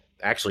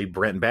actually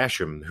Brent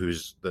Basham,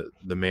 who's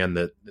the man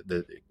that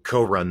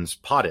co-runs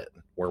Pot It,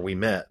 where we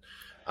met.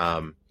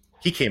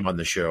 He came on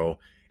the show,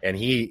 and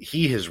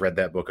he has read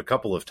that book a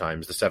couple of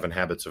times, The 7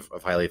 Habits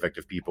of Highly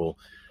Effective People.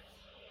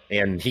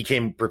 And he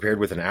came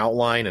prepared with an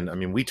outline. And I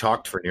mean, we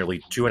talked for nearly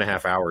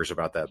 2.5 hours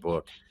about that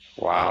book.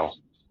 Wow.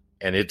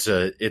 And it's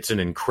an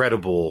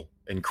incredible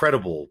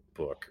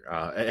book.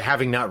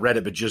 Having not read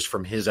it, but just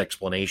from his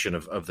explanation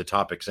of the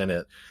topics in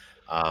it.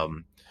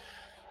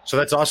 So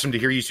that's awesome to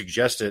hear you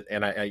suggest it.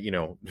 And I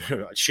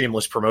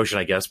shameless promotion,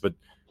 I guess, but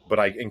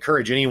I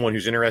encourage anyone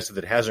who's interested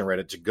that hasn't read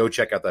it to go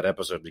check out that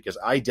episode, because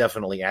I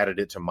definitely added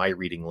it to my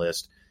reading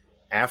list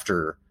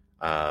after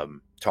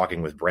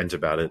talking with Brent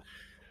about it.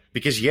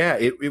 Because, yeah,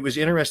 it was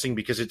interesting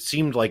because it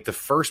seemed like the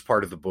first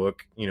part of the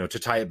book, to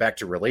tie it back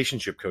to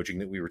relationship coaching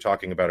that we were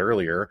talking about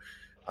earlier,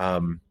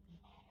 the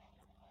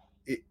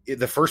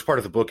first part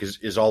of the book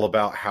is all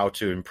about how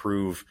to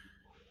improve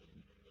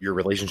your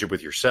relationship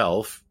with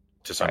yourself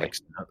to some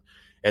extent.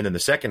 And then the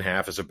second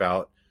half is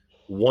about,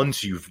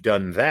 once you've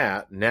done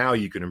that, now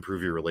you can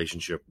improve your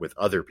relationship with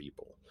other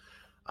people.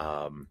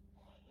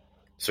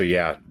 So,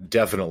 yeah,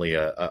 definitely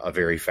a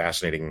very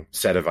fascinating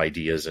set of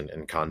ideas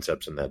and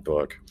concepts in that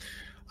book.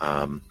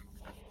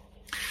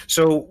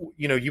 So,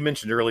 you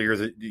mentioned earlier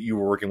that you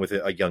were working with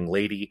a young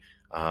lady,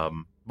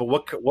 but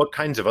what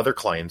kinds of other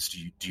clients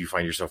do you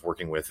find yourself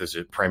working with? Is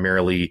it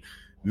primarily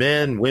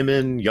men,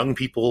 women, young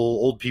people,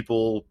 old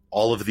people,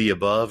 all of the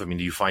above? I mean,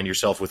 do you find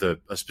yourself with a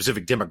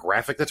specific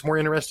demographic that's more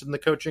interested in the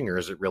coaching, or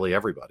is it really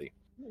everybody?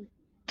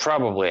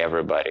 Probably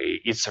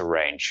everybody. It's a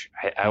range.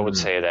 I would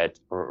say that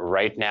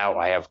right now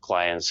I have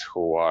clients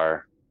who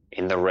are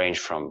in the range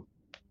from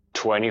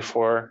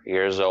 24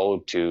 years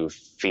old to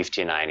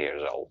 59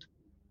 years old.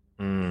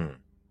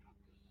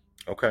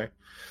 Okay.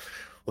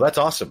 Well, that's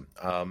awesome.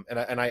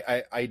 And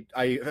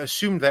I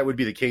assumed that would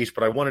be the case,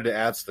 but I wanted to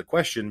ask the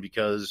question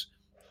because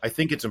I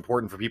think it's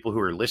important for people who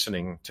are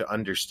listening to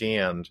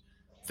understand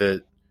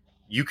that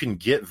you can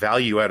get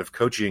value out of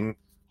coaching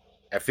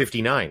at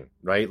 59,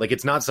 right? Like,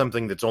 it's not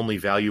something that's only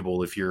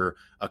valuable if you're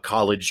a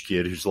college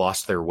kid who's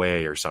lost their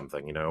way or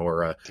something, you know,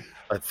 or a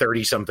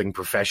 30-something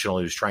professional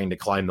who's trying to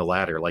climb the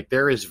ladder. Like,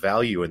 there is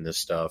value in this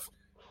stuff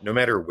no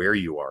matter where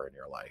you are in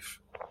your life.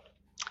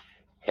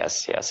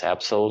 Yes,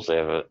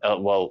 absolutely.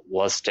 Well,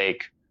 let's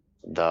take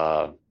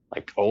the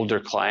older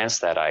clients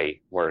that I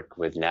work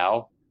with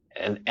now,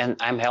 and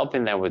I'm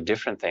helping them with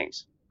different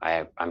things.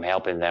 I'm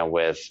helping them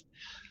with,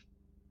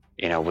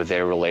 with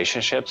their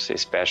relationships,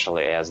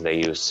 especially as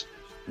they use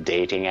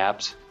dating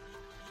apps.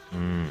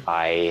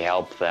 I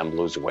help them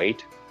lose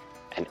weight,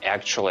 and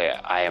actually,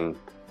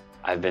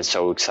 I've been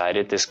so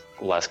excited this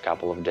last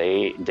couple of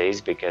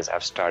days because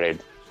I've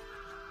started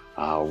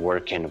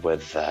working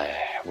with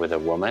a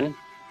woman.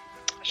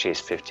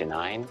 She's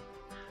 59,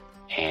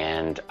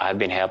 and I've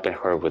been helping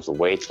her with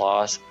weight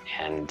loss.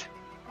 And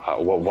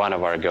one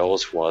of our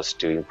goals was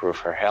to improve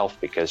her health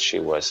because she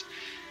was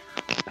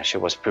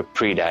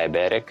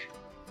pre-diabetic,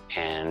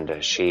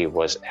 and she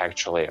was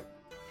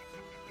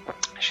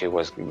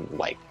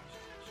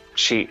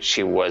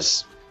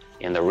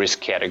in the risk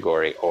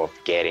category of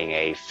getting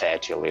a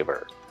fatty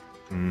liver.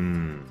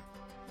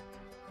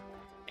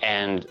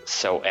 And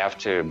so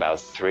after about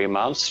 3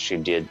 months, she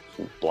did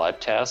blood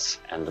tests,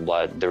 and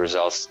the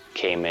results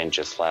came in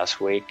just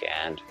last week,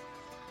 and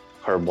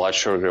her blood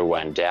sugar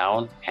went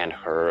down, and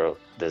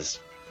this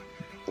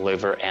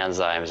liver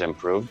enzymes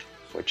improved,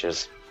 which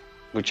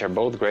are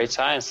both great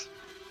signs.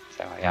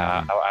 So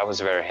yeah, I was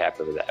very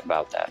happy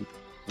about that.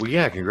 Well,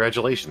 yeah,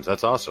 congratulations.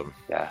 That's awesome.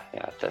 Yeah.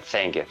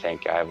 Thank you.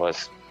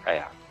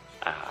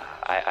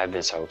 I've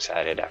been so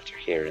excited after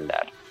hearing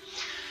that.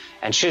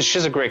 And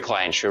she's a great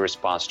client. She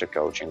responds to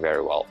coaching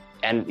very well.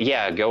 And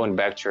yeah, going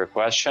back to your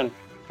question,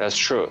 that's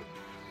true.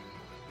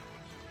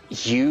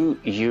 You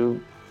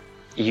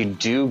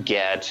do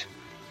get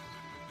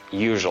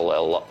usually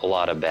a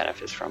lot of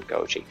benefits from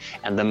coaching.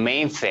 And the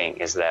main thing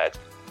is that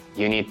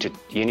you need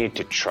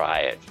to try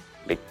it.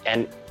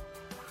 And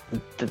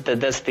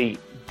that's the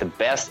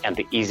best and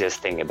the easiest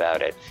thing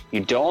about it.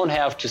 You don't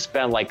have to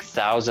spend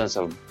thousands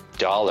of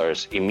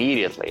dollars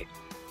immediately.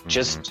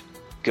 Just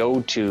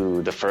go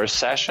to the first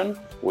session,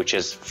 which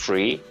is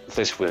free, at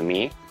least with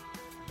me.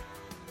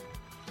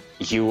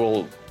 You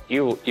will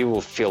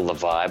feel the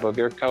vibe of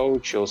your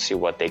coach. You'll see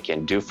what they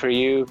can do for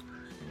you.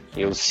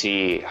 You'll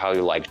see how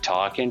you like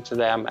talking to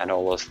them and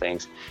all those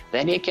things.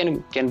 Then you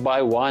can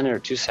buy 1 or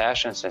 2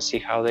 sessions and see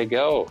how they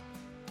go.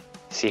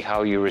 See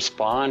how you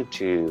respond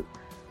to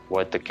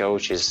what the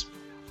coach is,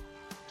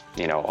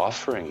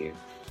 offering you.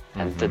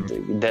 And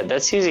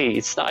that's easy.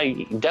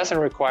 It doesn't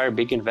require a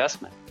big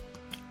investment.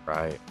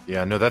 Right.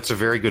 Yeah, no, that's a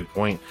very good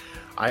point.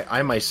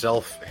 I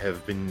myself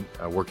have been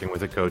working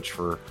with a coach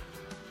for,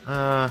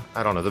 I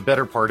don't know, the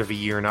better part of a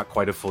year, not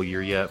quite a full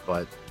year yet,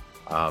 but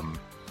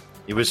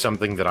it was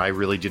something that I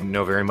really didn't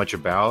know very much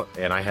about.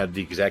 And I had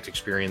the exact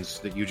experience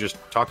that you just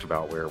talked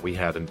about, where we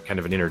had kind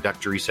of an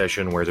introductory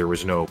session where there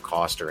was no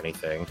cost or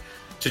anything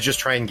to just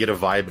try and get a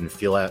vibe and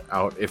feel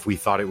out if we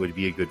thought it would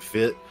be a good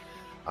fit.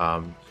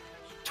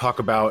 Talk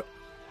about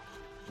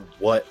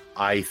what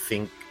I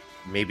think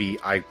maybe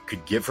I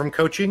could get from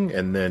coaching,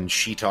 and then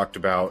she talked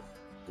about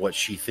what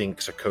she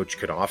thinks a coach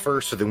could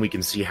offer, so then we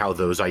can see how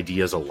those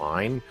ideas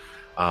align.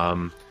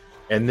 And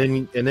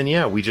then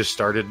yeah, we just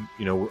started.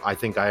 I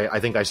think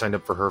I signed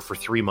up for her for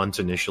 3 months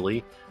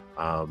initially,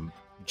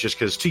 just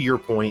because, to your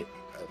point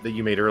that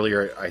you made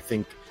earlier, I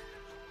think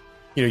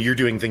you're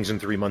doing things in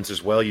 3 months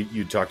as well.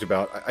 You talked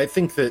about. I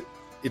think that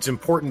it's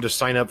important to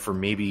sign up for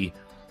maybe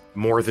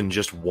more than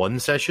just one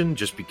session,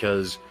 just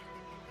because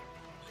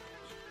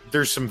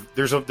there's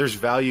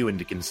value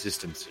into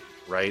consistency,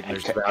 right?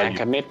 There's value and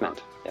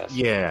commitment. Yes.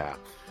 Yeah.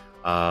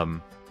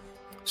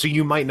 So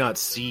you might not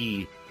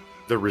see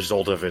the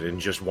result of it in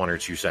just 1 or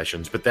 2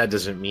 sessions, but that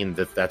doesn't mean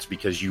that that's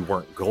because you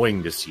weren't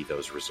going to see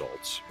those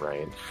results,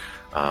 right?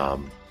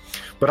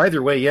 But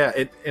either way,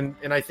 yeah. And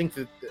I think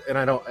that, and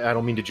I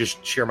don't mean to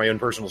just share my own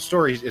personal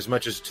stories as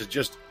much as to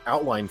just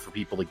outline for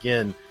people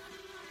again,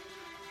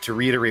 to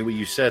reiterate what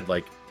you said.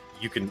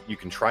 You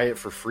can try it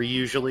for free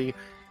usually.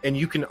 And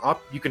you can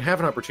have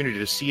an opportunity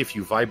to see if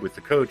you vibe with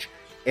the coach,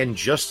 and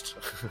just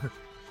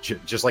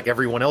like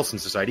everyone else in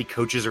society,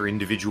 coaches are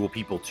individual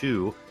people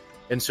too.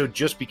 And so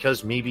just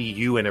because maybe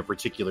you and a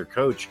particular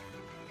coach,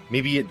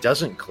 maybe it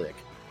doesn't click,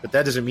 but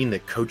that doesn't mean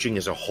that coaching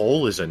as a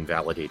whole is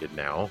invalidated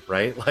now,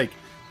 right?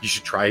 You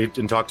should try it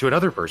and talk to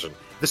another person.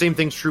 The same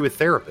thing's true with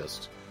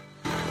therapists.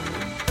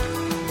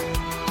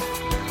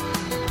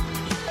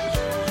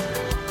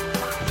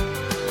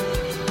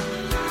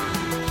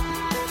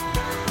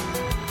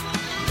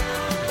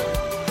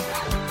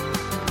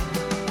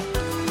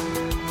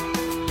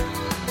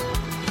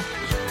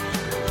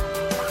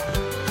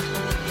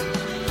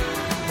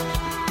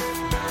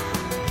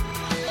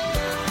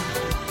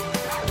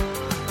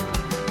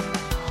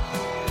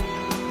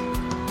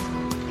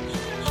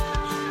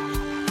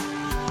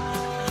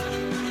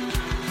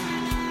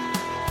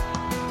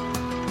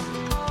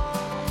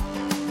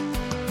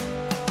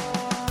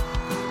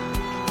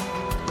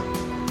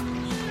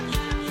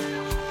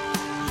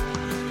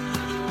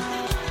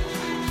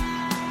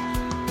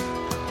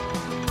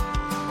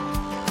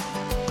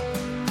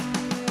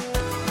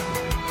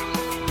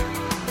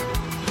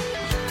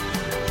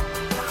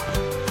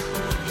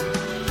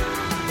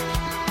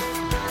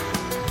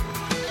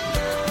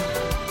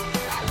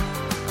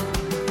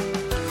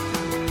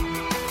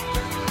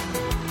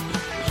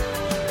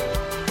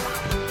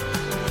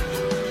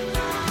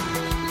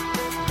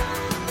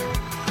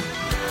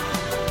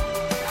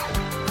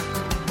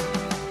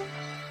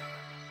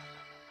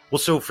 Well,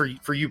 so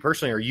for you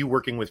personally, are you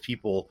working with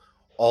people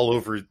all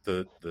over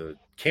the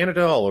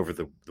Canada, all over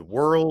the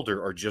world,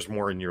 or just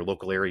more in your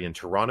local area in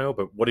Toronto?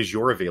 But what is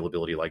your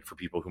availability like for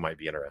people who might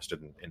be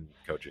interested in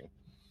coaching?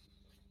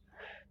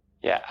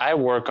 Yeah, I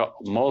work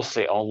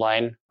mostly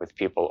online with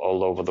people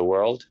all over the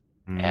world,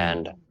 Mm.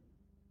 and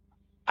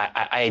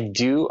I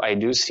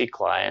do see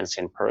clients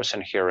in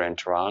person here in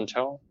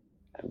Toronto,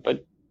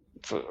 but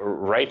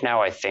right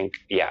now I think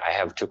I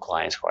have two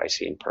clients who I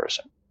see in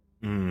person.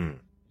 Mm.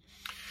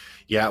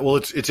 Yeah, well,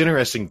 it's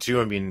interesting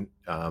too. I mean,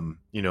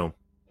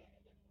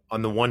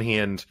 on the one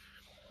hand,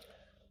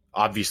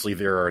 obviously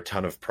there are a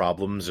ton of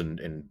problems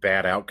and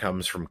bad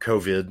outcomes from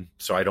COVID,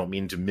 so I don't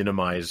mean to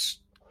minimize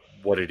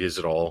what it is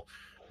at all.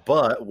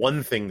 But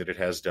one thing that it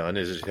has done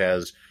is it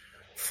has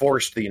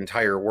forced the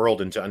entire world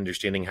into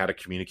understanding how to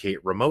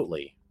communicate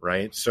remotely,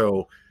 right?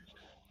 So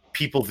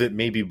people that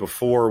maybe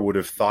before would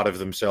have thought of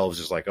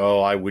themselves as like,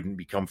 oh, I wouldn't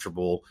be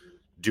comfortable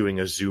doing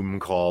a Zoom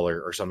call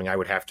or something. I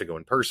would have to go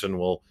in person.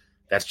 Well,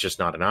 that's just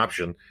not an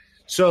option.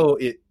 So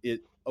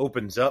it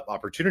opens up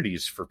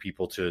opportunities for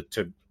people to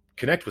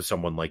connect with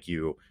someone like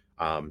you,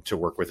 to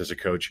work with as a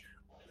coach.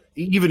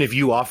 Even if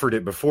you offered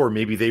it before,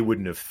 maybe they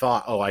wouldn't have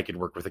thought, oh, I could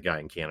work with a guy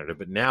in Canada.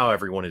 But now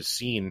everyone has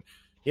seen,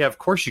 yeah, of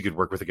course you could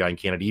work with a guy in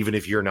Canada, even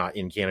if you're not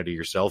in Canada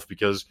yourself,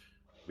 because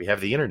we have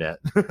the internet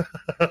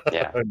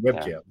Yeah, and yeah,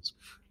 webcams.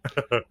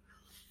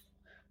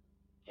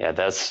 yeah.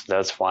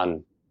 That's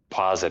one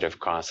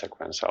positive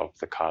consequence of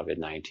the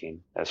COVID-19.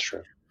 That's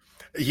true.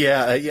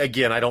 Yeah,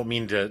 again, I don't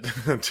mean to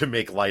to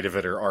make light of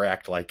it or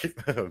act like,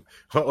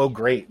 oh,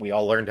 great, we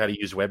all learned how to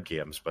use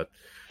webcams, but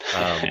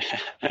Yeah.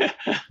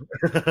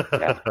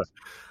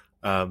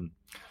 um,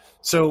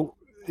 so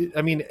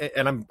I mean,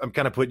 and I'm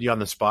kind of putting you on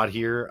the spot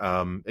here,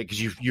 because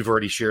you've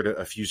already shared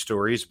a few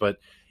stories, but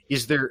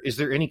is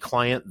there any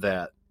client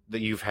that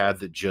you've had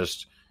that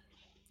just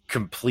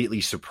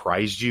completely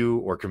surprised you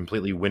or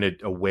completely went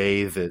it a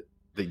way that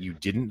you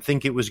didn't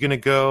think it was going to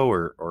go,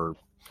 or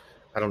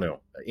I don't know,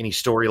 any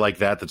story like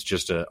that that's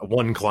just a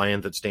one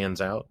client that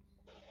stands out?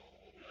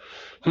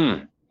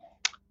 Hmm.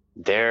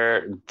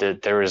 There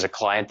is a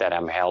client that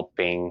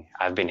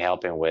I've been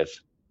helping with,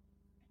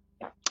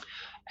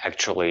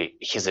 actually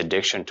his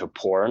addiction to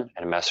porn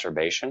and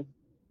masturbation.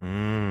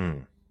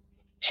 Mm.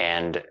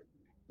 And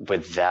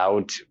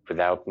without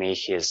me,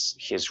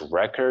 his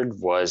record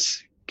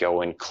was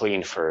going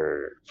clean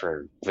for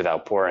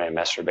without porn and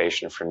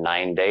masturbation for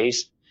 9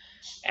 days.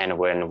 And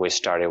when we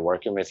started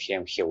working with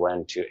him, he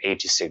went to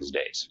 86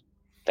 days.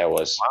 That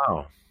was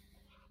Wow.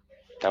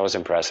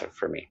 impressive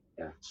for me.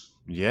 Yeah.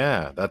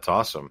 Yeah, that's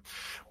awesome.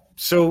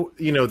 So,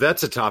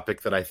 that's a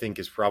topic that I think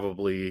is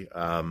probably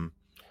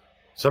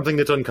something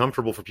that's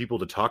uncomfortable for people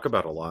to talk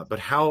about a lot. But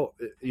how,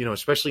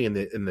 especially in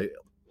the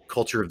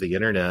culture of the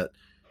internet,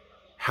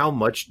 how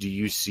much do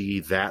you see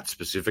that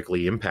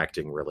specifically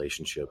impacting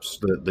relationships?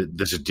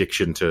 This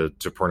addiction to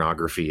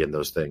pornography and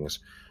those things.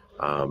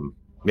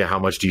 Yeah, how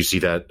much do you see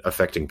that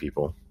affecting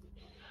people?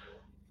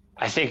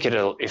 I think it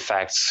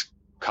affects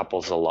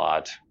couples a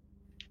lot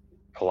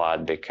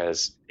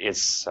because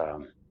it's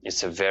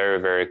a very,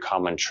 very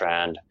common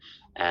trend.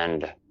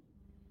 And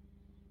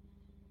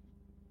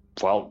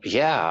well,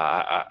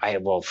 yeah,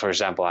 well, for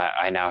example,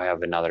 I now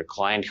have another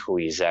client who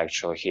he's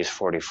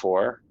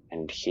 44,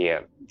 and he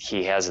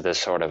has this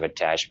sort of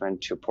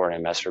attachment to porn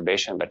and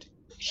masturbation, but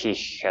he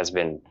has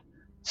been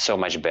so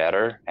much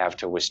better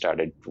after we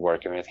started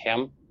working with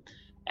him.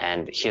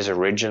 And his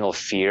original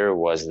fear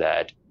was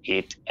that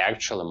it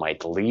actually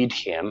might lead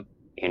him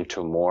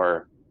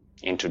into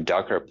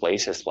darker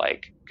places,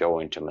 like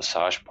going to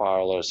massage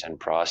parlors and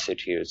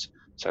prostitutes.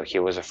 So he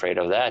was afraid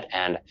of that.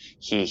 And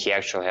he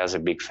actually has a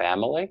big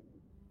family.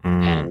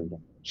 And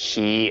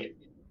he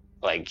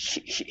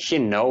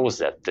knows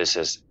that this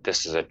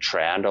is a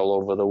trend all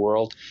over the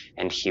world,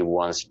 and he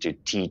wants to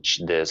teach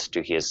this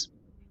to his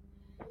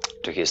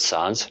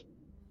sons,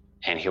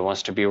 and he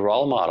wants to be a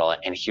role model.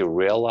 And he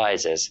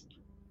realizes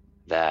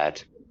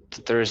that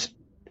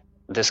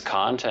this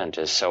content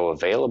is so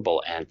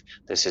available, and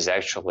this is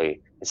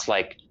actually, it's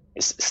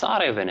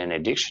not even an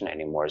addiction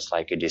anymore. It's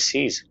like a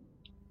disease.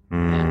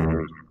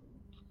 And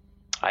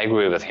I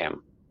agree with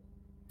him.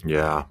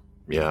 Yeah.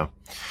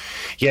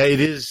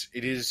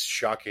 It is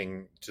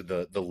shocking to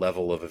the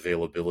level of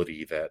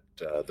availability that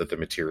the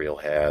material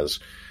has.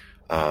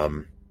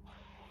 Well,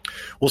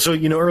 so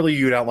earlier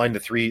you had outlined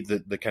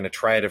the kind of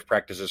triad of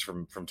practices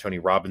from Tony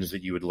Robbins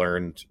that you had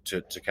learned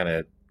to kind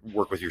of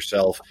work with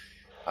yourself,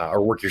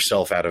 or work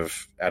yourself out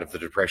of the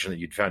depression that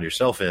you'd found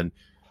yourself in.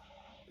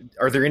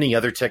 Are there any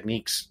other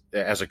techniques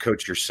as a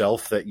coach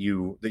yourself that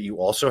you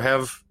also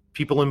have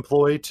people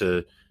employ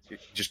to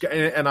just,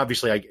 and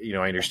obviously I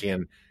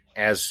understand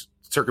as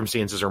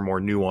circumstances are more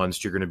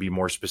nuanced, you're going to be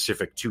more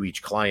specific to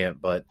each client,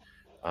 but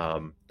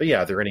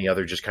yeah, are there any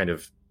other just kind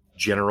of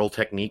general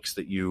techniques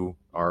that you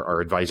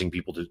are advising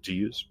people to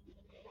use?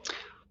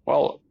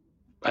 Well,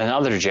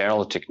 another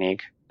general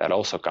technique that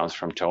also comes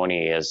from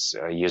Tony is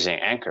using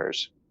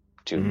anchors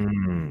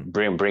to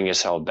bring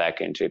yourself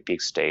back into a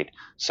peak state.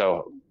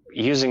 So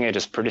using it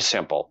is pretty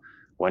simple.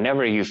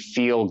 whenever you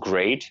feel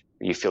great,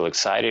 you feel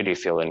excited, you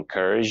feel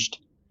encouraged,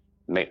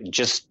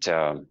 just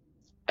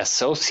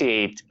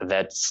associate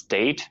that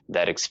state,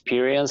 that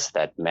experience,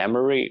 that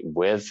memory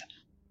with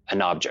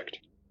an object.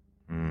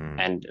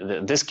 And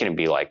this can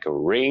be like a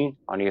ring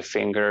on your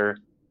finger,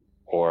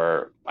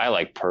 or I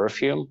like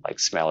perfume, like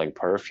smelling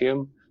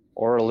perfume,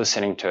 or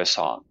listening to a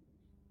song.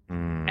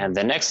 And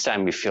the next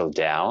time you feel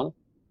down,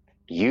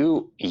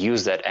 you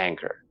use that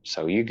anchor.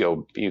 So you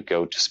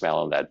go to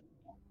smelling that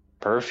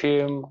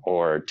perfume,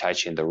 or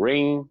touching the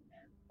ring,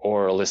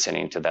 or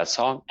listening to that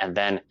song. And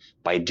then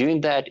by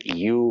doing that,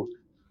 you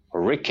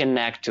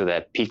reconnect to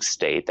that peak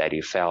state that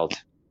you felt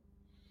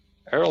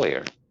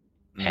earlier.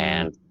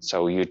 And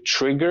so you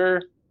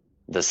trigger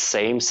the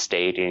same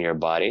state in your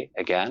body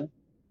again,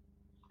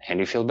 and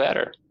you feel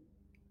better.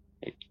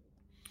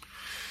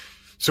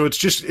 So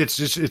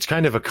it's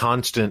kind of a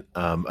constant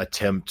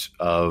attempt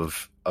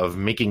of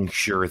making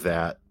sure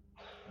that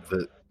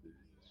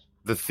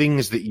the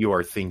things that you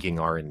are thinking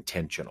are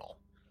intentional.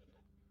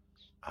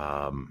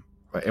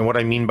 And what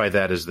I mean by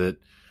that is that,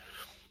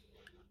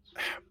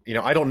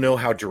 I don't know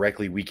how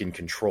directly we can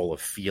control a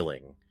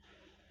feeling,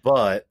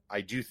 but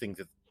I do think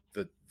that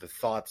the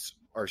thoughts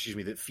are,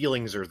 that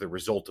feelings are the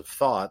result of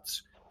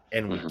thoughts,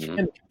 and we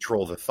can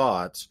control the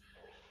thoughts.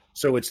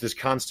 So it's this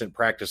constant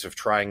practice of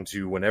trying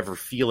to, whenever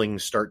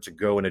feelings start to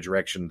go in a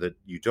direction that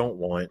you don't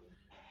want,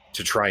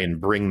 to try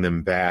and bring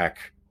them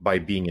back by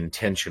being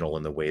intentional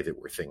in the way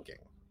that we're thinking.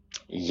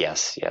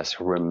 Yes.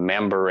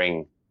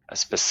 Remembering a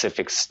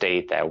specific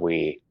state that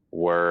we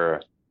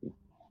were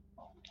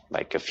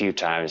like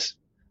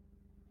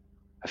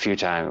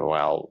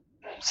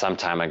some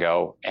time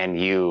ago,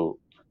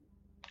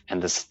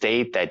 and the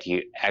state that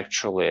you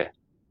actually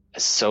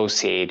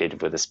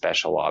associated with a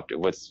special object,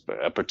 with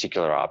a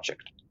particular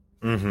object.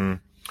 Mm-hmm.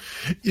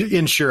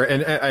 And sure,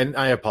 and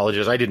I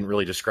apologize, I didn't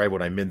really describe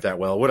what I meant that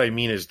well. What I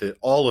mean is that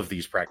all of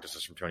these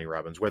practices from Tony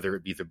Robbins, whether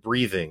it be the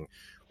breathing,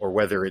 or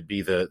whether it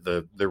be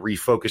the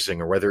refocusing,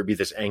 or whether it be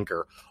this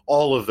anchor,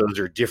 all of those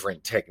are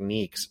different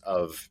techniques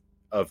of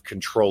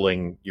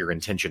controlling your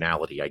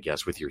intentionality, I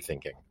guess, with your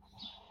thinking.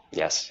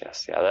 Yes.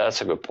 Yeah,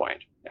 that's a good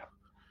point.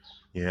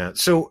 Yeah.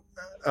 So,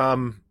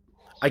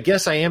 I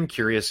guess I am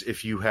curious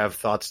if you have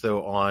thoughts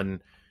though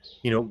on,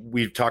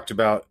 we've talked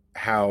about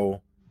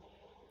how,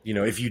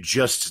 if you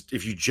just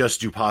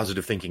do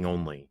positive thinking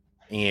only,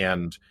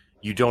 and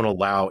you don't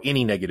allow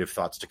any negative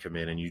thoughts to come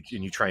in, and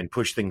you try and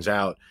push things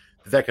out,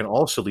 that can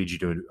also lead you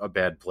to a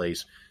bad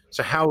place.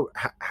 So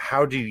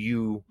how do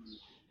you,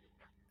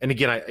 and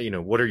again,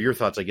 what are your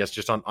thoughts, I guess,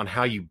 just on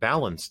how you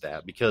balance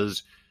that?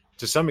 Because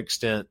to some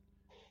extent,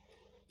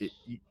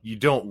 you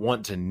don't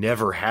want to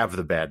never have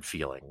the bad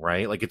feeling,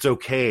 right? Like, it's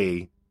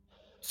okay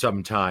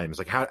sometimes.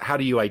 Like, how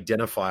do you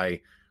identify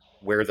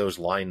where those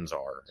lines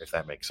are, if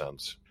that makes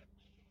sense?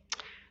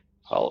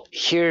 Well,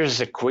 here's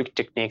a quick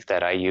technique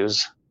that I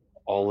use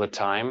all the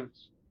time.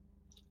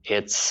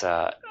 It's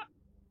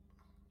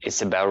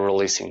about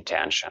releasing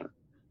tension.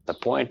 The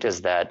point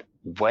is that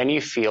when you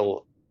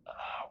feel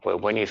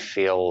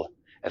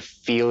a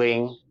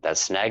feeling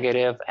that's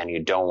negative and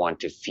you don't want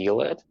to feel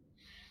it,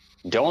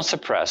 don't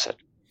suppress it.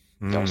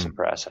 Don't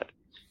suppress it.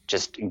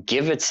 Just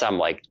give it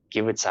some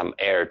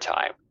air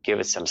time, give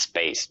it some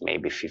space,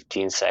 maybe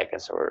 15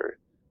 seconds or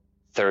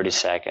 30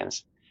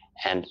 seconds,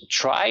 and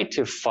try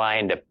to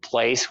find a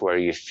place where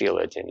you feel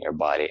it in your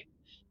body.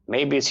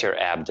 Maybe it's your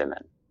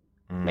abdomen,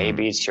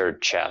 maybe it's your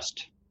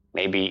chest,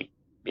 maybe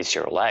it's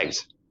your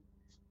legs.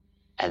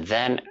 And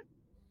then,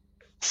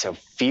 so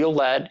feel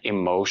that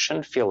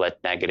emotion, feel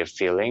that negative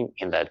feeling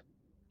in that,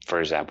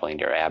 for example, in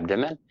your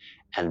abdomen,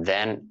 and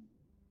then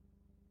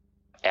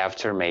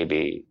after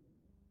maybe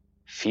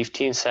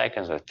 15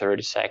 seconds or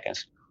 30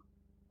 seconds,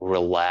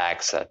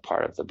 relax that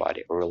part of the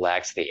body,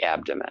 relax the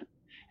abdomen.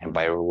 And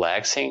by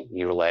relaxing,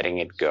 you're letting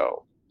it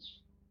go.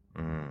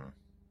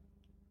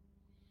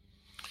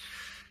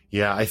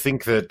 Yeah, I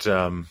think that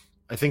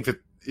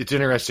it's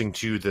interesting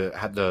too,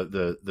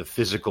 the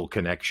physical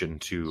connection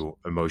to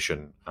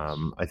emotion.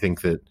 I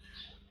think that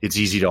it's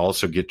easy to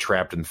also get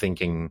trapped in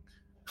thinking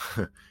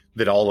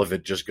that all of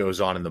it just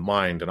goes on in the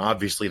mind, and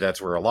obviously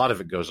that's where a lot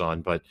of it goes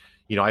on. But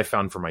I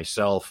found for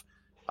myself,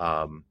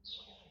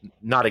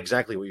 not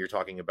exactly what you're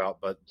talking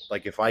about, but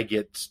like if I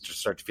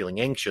start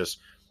feeling anxious,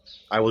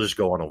 I will just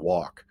go on a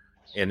walk,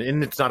 and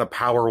it's not a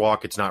power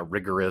walk, it's not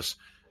rigorous,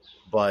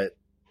 but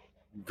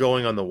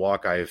going on the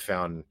walk I have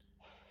found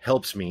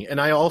helps me.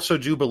 And I also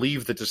do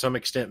believe that to some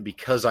extent,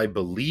 because I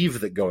believe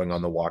that going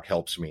on the walk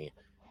helps me,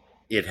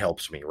 it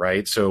helps me,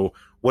 right? So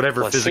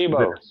whatever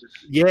placebo.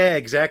 Yeah,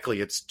 exactly.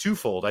 It's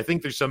twofold. I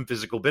think there's some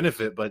physical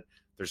benefit, but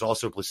there's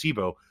also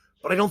placebo.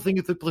 But I don't think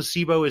that the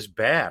placebo is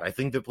bad. I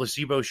think the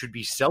placebo should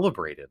be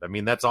celebrated. I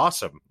mean, that's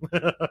awesome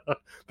that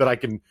I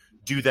can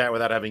do that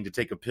without having to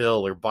take a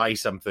pill or buy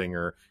something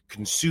or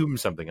consume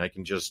something. I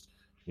can just,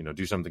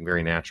 do something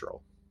very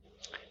natural.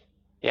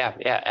 Yeah,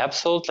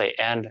 absolutely.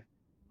 And,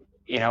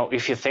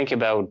 if you think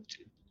about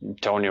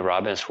Tony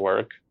Robbins'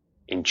 work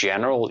in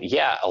general,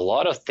 a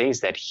lot of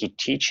things that he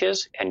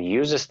teaches and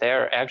uses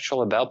there are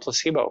actually about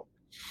placebo.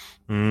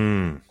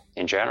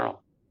 in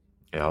general.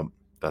 Yeah,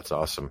 that's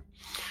awesome.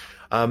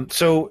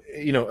 So,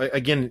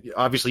 again,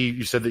 obviously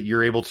you said that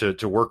you're able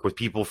to work with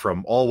people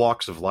from all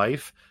walks of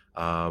life,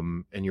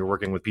 and you're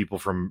working with people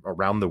from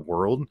around the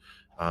world.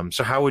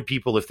 So how would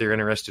people, if they're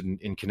interested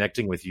in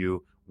connecting with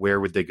you, where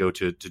would they go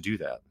to do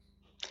that?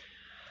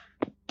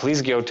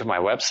 Please go to my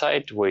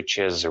website, which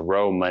is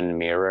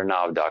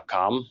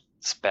romanmironov.com,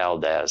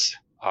 spelled as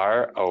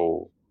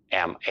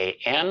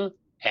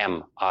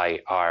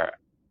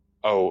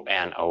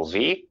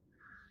ROMANMIRONOV.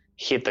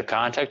 Hit the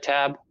contact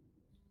tab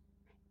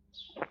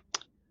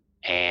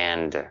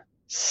and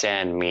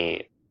send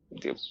me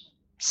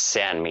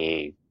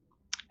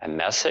a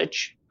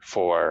message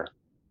for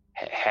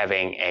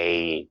having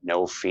a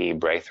no-fee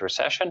breakthrough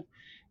session,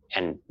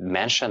 and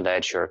mention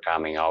that you're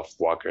coming off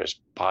Walker's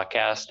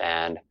podcast,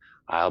 and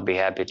I'll be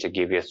happy to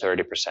give you a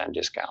 30%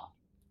 discount.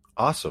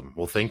 Awesome.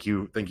 Well, thank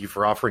you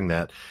for offering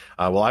that.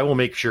 Well, I will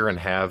make sure and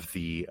have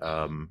the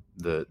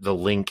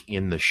link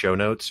in the show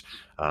notes,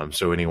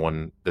 so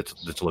anyone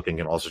that's looking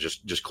can also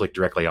just click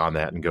directly on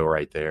that and go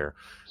right there.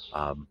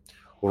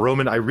 Well,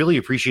 Roman, I really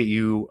appreciate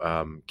you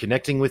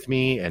connecting with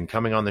me and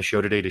coming on the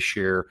show today to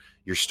share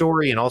your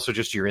story and also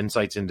just your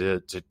insights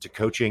into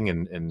coaching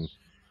and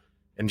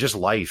just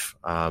life.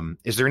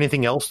 Is there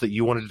anything else that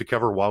you wanted to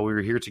cover while we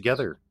were here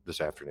together this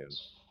afternoon?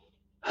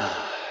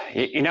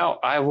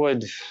 I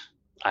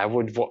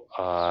would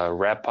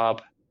wrap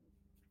up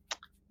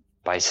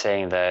by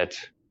saying that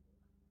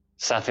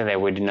something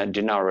that we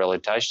did not really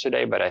touch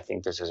today, but I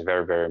think this is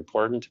very, very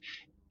important,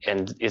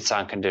 and it's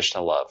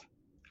unconditional love.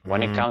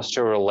 When it comes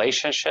to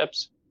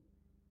relationships,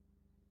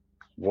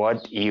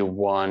 what you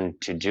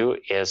want to do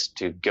is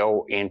to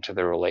go into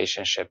the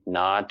relationship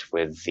not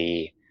with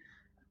the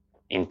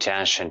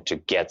intention to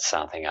get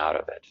something out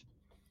of it,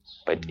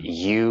 but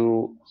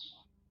you'd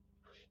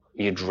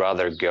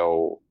rather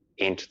go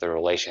into the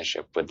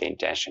relationship with the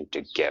intention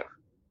to give,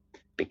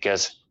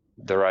 because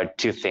there are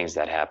two things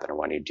that happen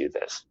when you do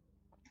this.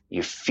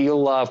 You feel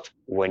love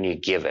when you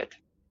give it,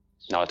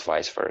 not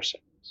vice versa,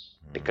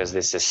 because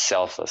this is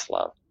selfless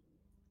love.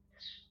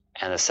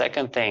 And the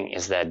second thing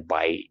is that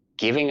by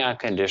giving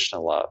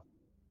unconditional love,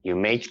 you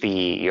make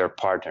your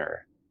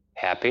partner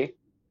happy,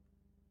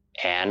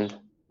 and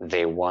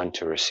they want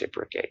to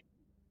reciprocate.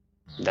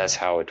 That's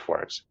how it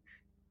works.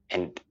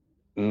 And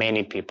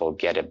many people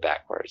get it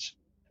backwards.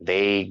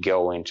 They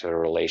go into a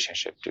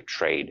relationship to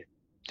trade.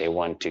 They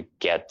want to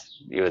get,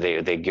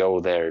 they go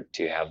there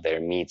to have their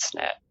needs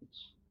met.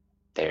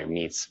 Their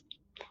needs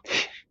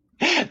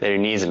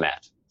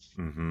met.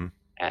 Mm-hmm.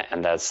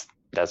 And that's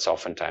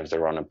oftentimes the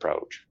wrong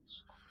approach.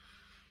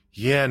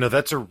 Yeah, no,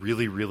 that's a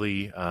really,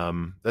 really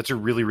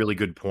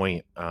good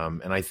point.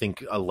 And I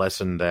think a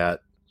lesson that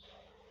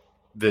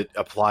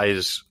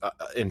applies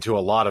into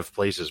a lot of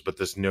places, but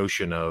this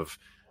notion of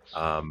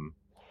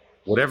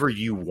whatever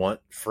you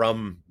want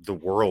from the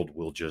world,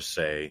 will just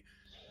say,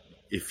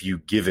 if you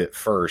give it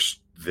first,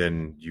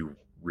 then you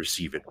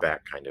receive it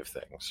back, kind of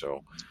thing.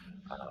 So,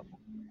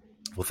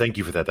 well, thank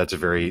you for that. That's a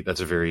very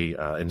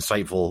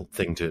insightful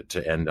thing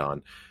to end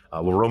on.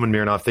 Well, Roman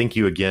Mironov, thank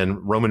you again.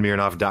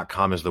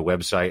 RomanMironov.com is the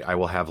website. I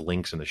will have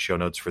links in the show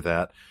notes for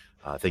that.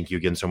 Thank you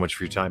again so much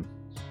for your time.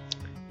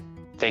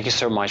 Thank you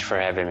so much for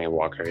having me,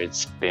 Walker.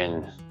 It's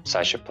been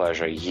such a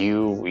pleasure.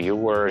 You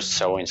were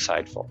so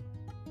insightful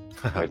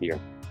with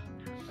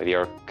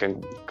your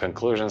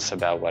conclusions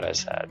about what I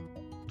said.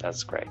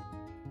 That's great.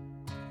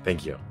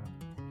 Thank you.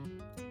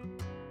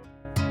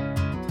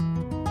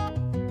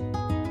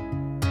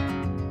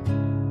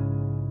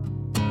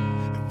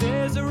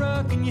 There's a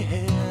rock in your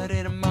head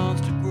and a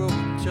monster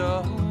growing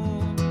tall.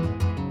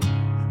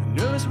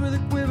 Nervous with a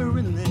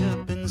quivering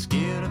lip and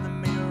scared of the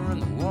mirror on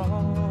the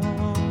wall.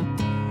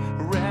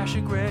 Rash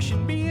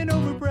aggression, being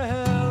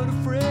overproud,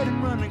 afraid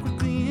and running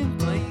quickly in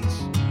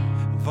place.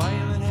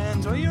 Violent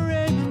hands while you're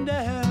aiming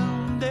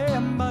down,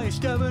 damned by a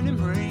stubborn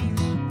embrace.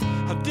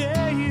 How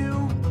dare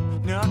you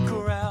knock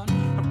around?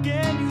 How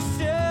can you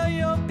sell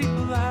your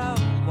people out?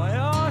 Why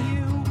are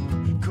you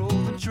cold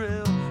and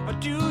trill? Or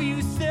do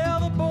you sell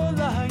the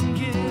borderline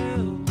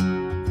kill?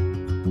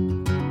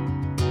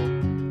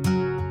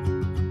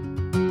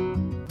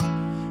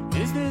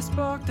 Is there a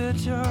spark that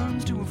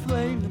turns to a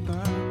flame that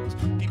burns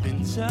deep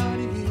inside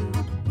of you?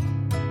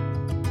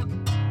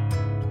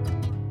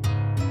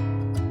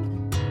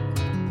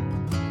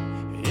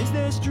 Is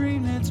there a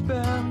stream that's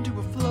bound to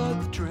a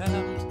flood that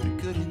drowns the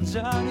good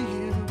inside of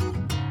you?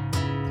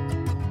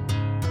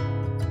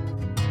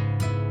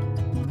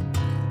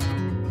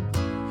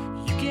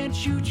 You can't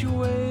shoot your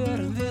way out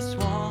of this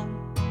one.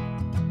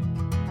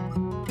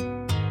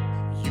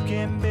 You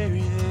can't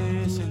bury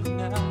this in the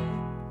night.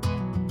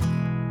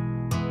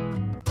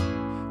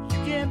 You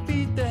can't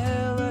beat the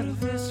hell out of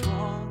this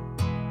one.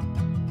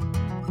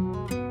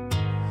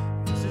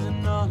 This is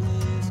an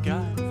honest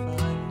kind of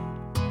fight.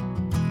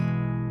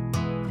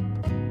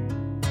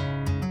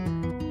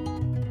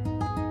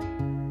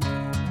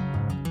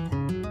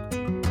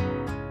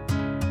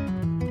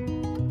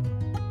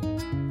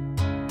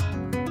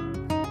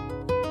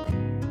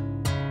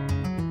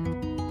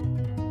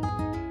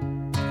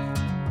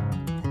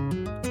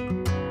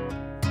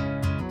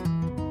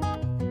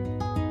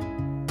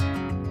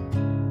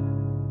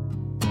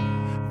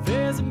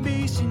 the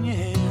bass in your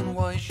hand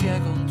while you're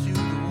shackled to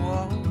the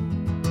wall.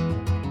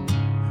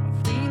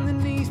 A fiend that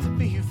needs to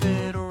be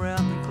fed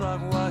around the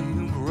clock while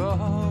you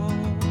crawl.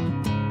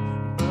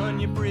 Burn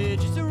your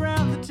bridges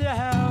around the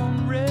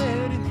town,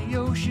 red in the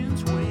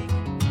ocean's wake.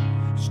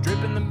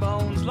 Stripping the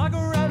bones like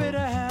a rabbit a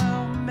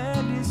hound,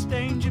 madness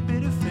stains your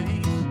bitter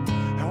face.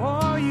 How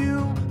are you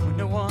when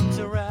no one's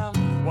around?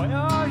 Why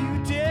are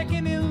you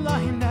taking it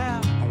lying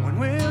down? When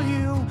will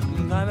you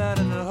climb out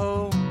of the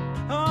hole?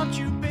 Aren't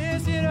you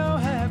busy, don't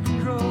have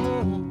control?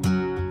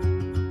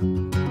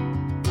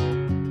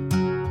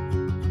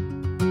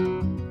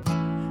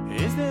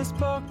 Is there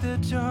spark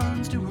that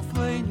turns to a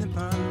flame that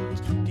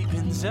burns deep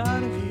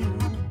inside of you?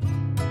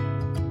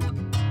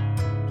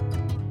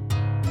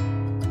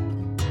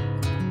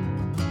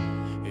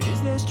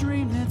 Is there a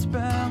stream that's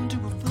bound to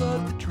a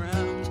flood that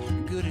drowns the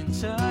good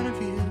inside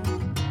of you?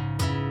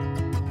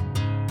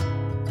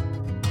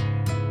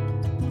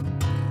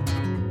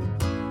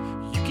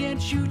 You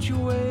can't shoot your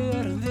way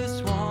out of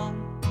this one.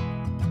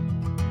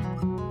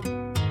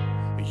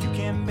 You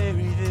can't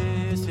bury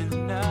this in the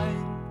night.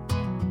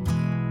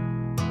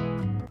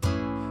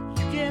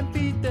 You can't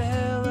beat the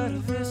hell out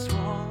of this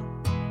one.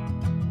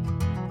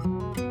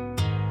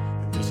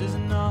 This is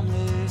an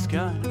armless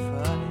kind of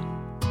fight.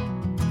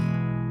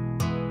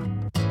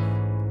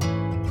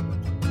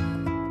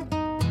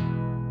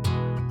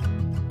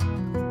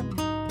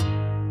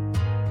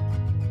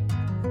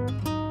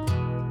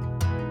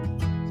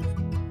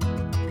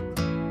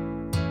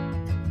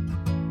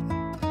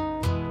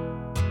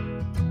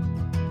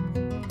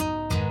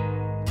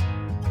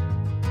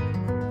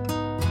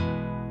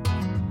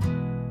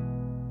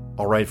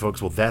 All right,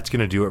 folks, well, that's going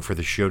to do it for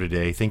the show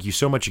today. Thank you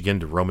so much again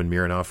to Roman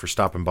Mironov for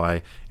stopping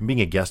by and being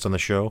a guest on the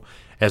show.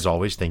 As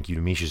always, thank you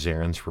to Misha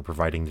Zarins for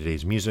providing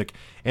today's music.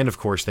 And, of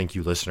course, thank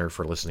you, listener,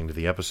 for listening to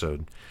the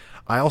episode.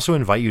 I also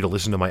invite you to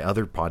listen to my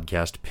other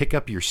podcast, Pick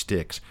Up Your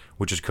Sticks,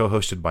 which is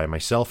co-hosted by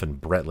myself and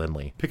Brett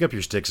Lindley. Pick Up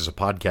Your Sticks is a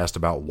podcast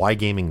about why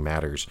gaming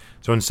matters.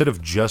 So instead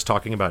of just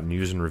talking about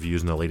news and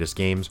reviews in the latest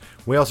games,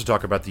 we also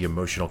talk about the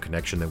emotional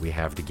connection that we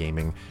have to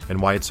gaming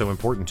and why it's so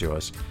important to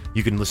us.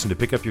 You can listen to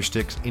Pick Up Your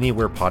Sticks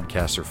anywhere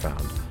podcasts are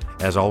found.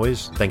 As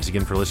always, thanks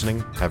again for listening.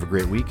 Have a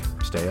great week.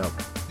 Stay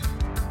up.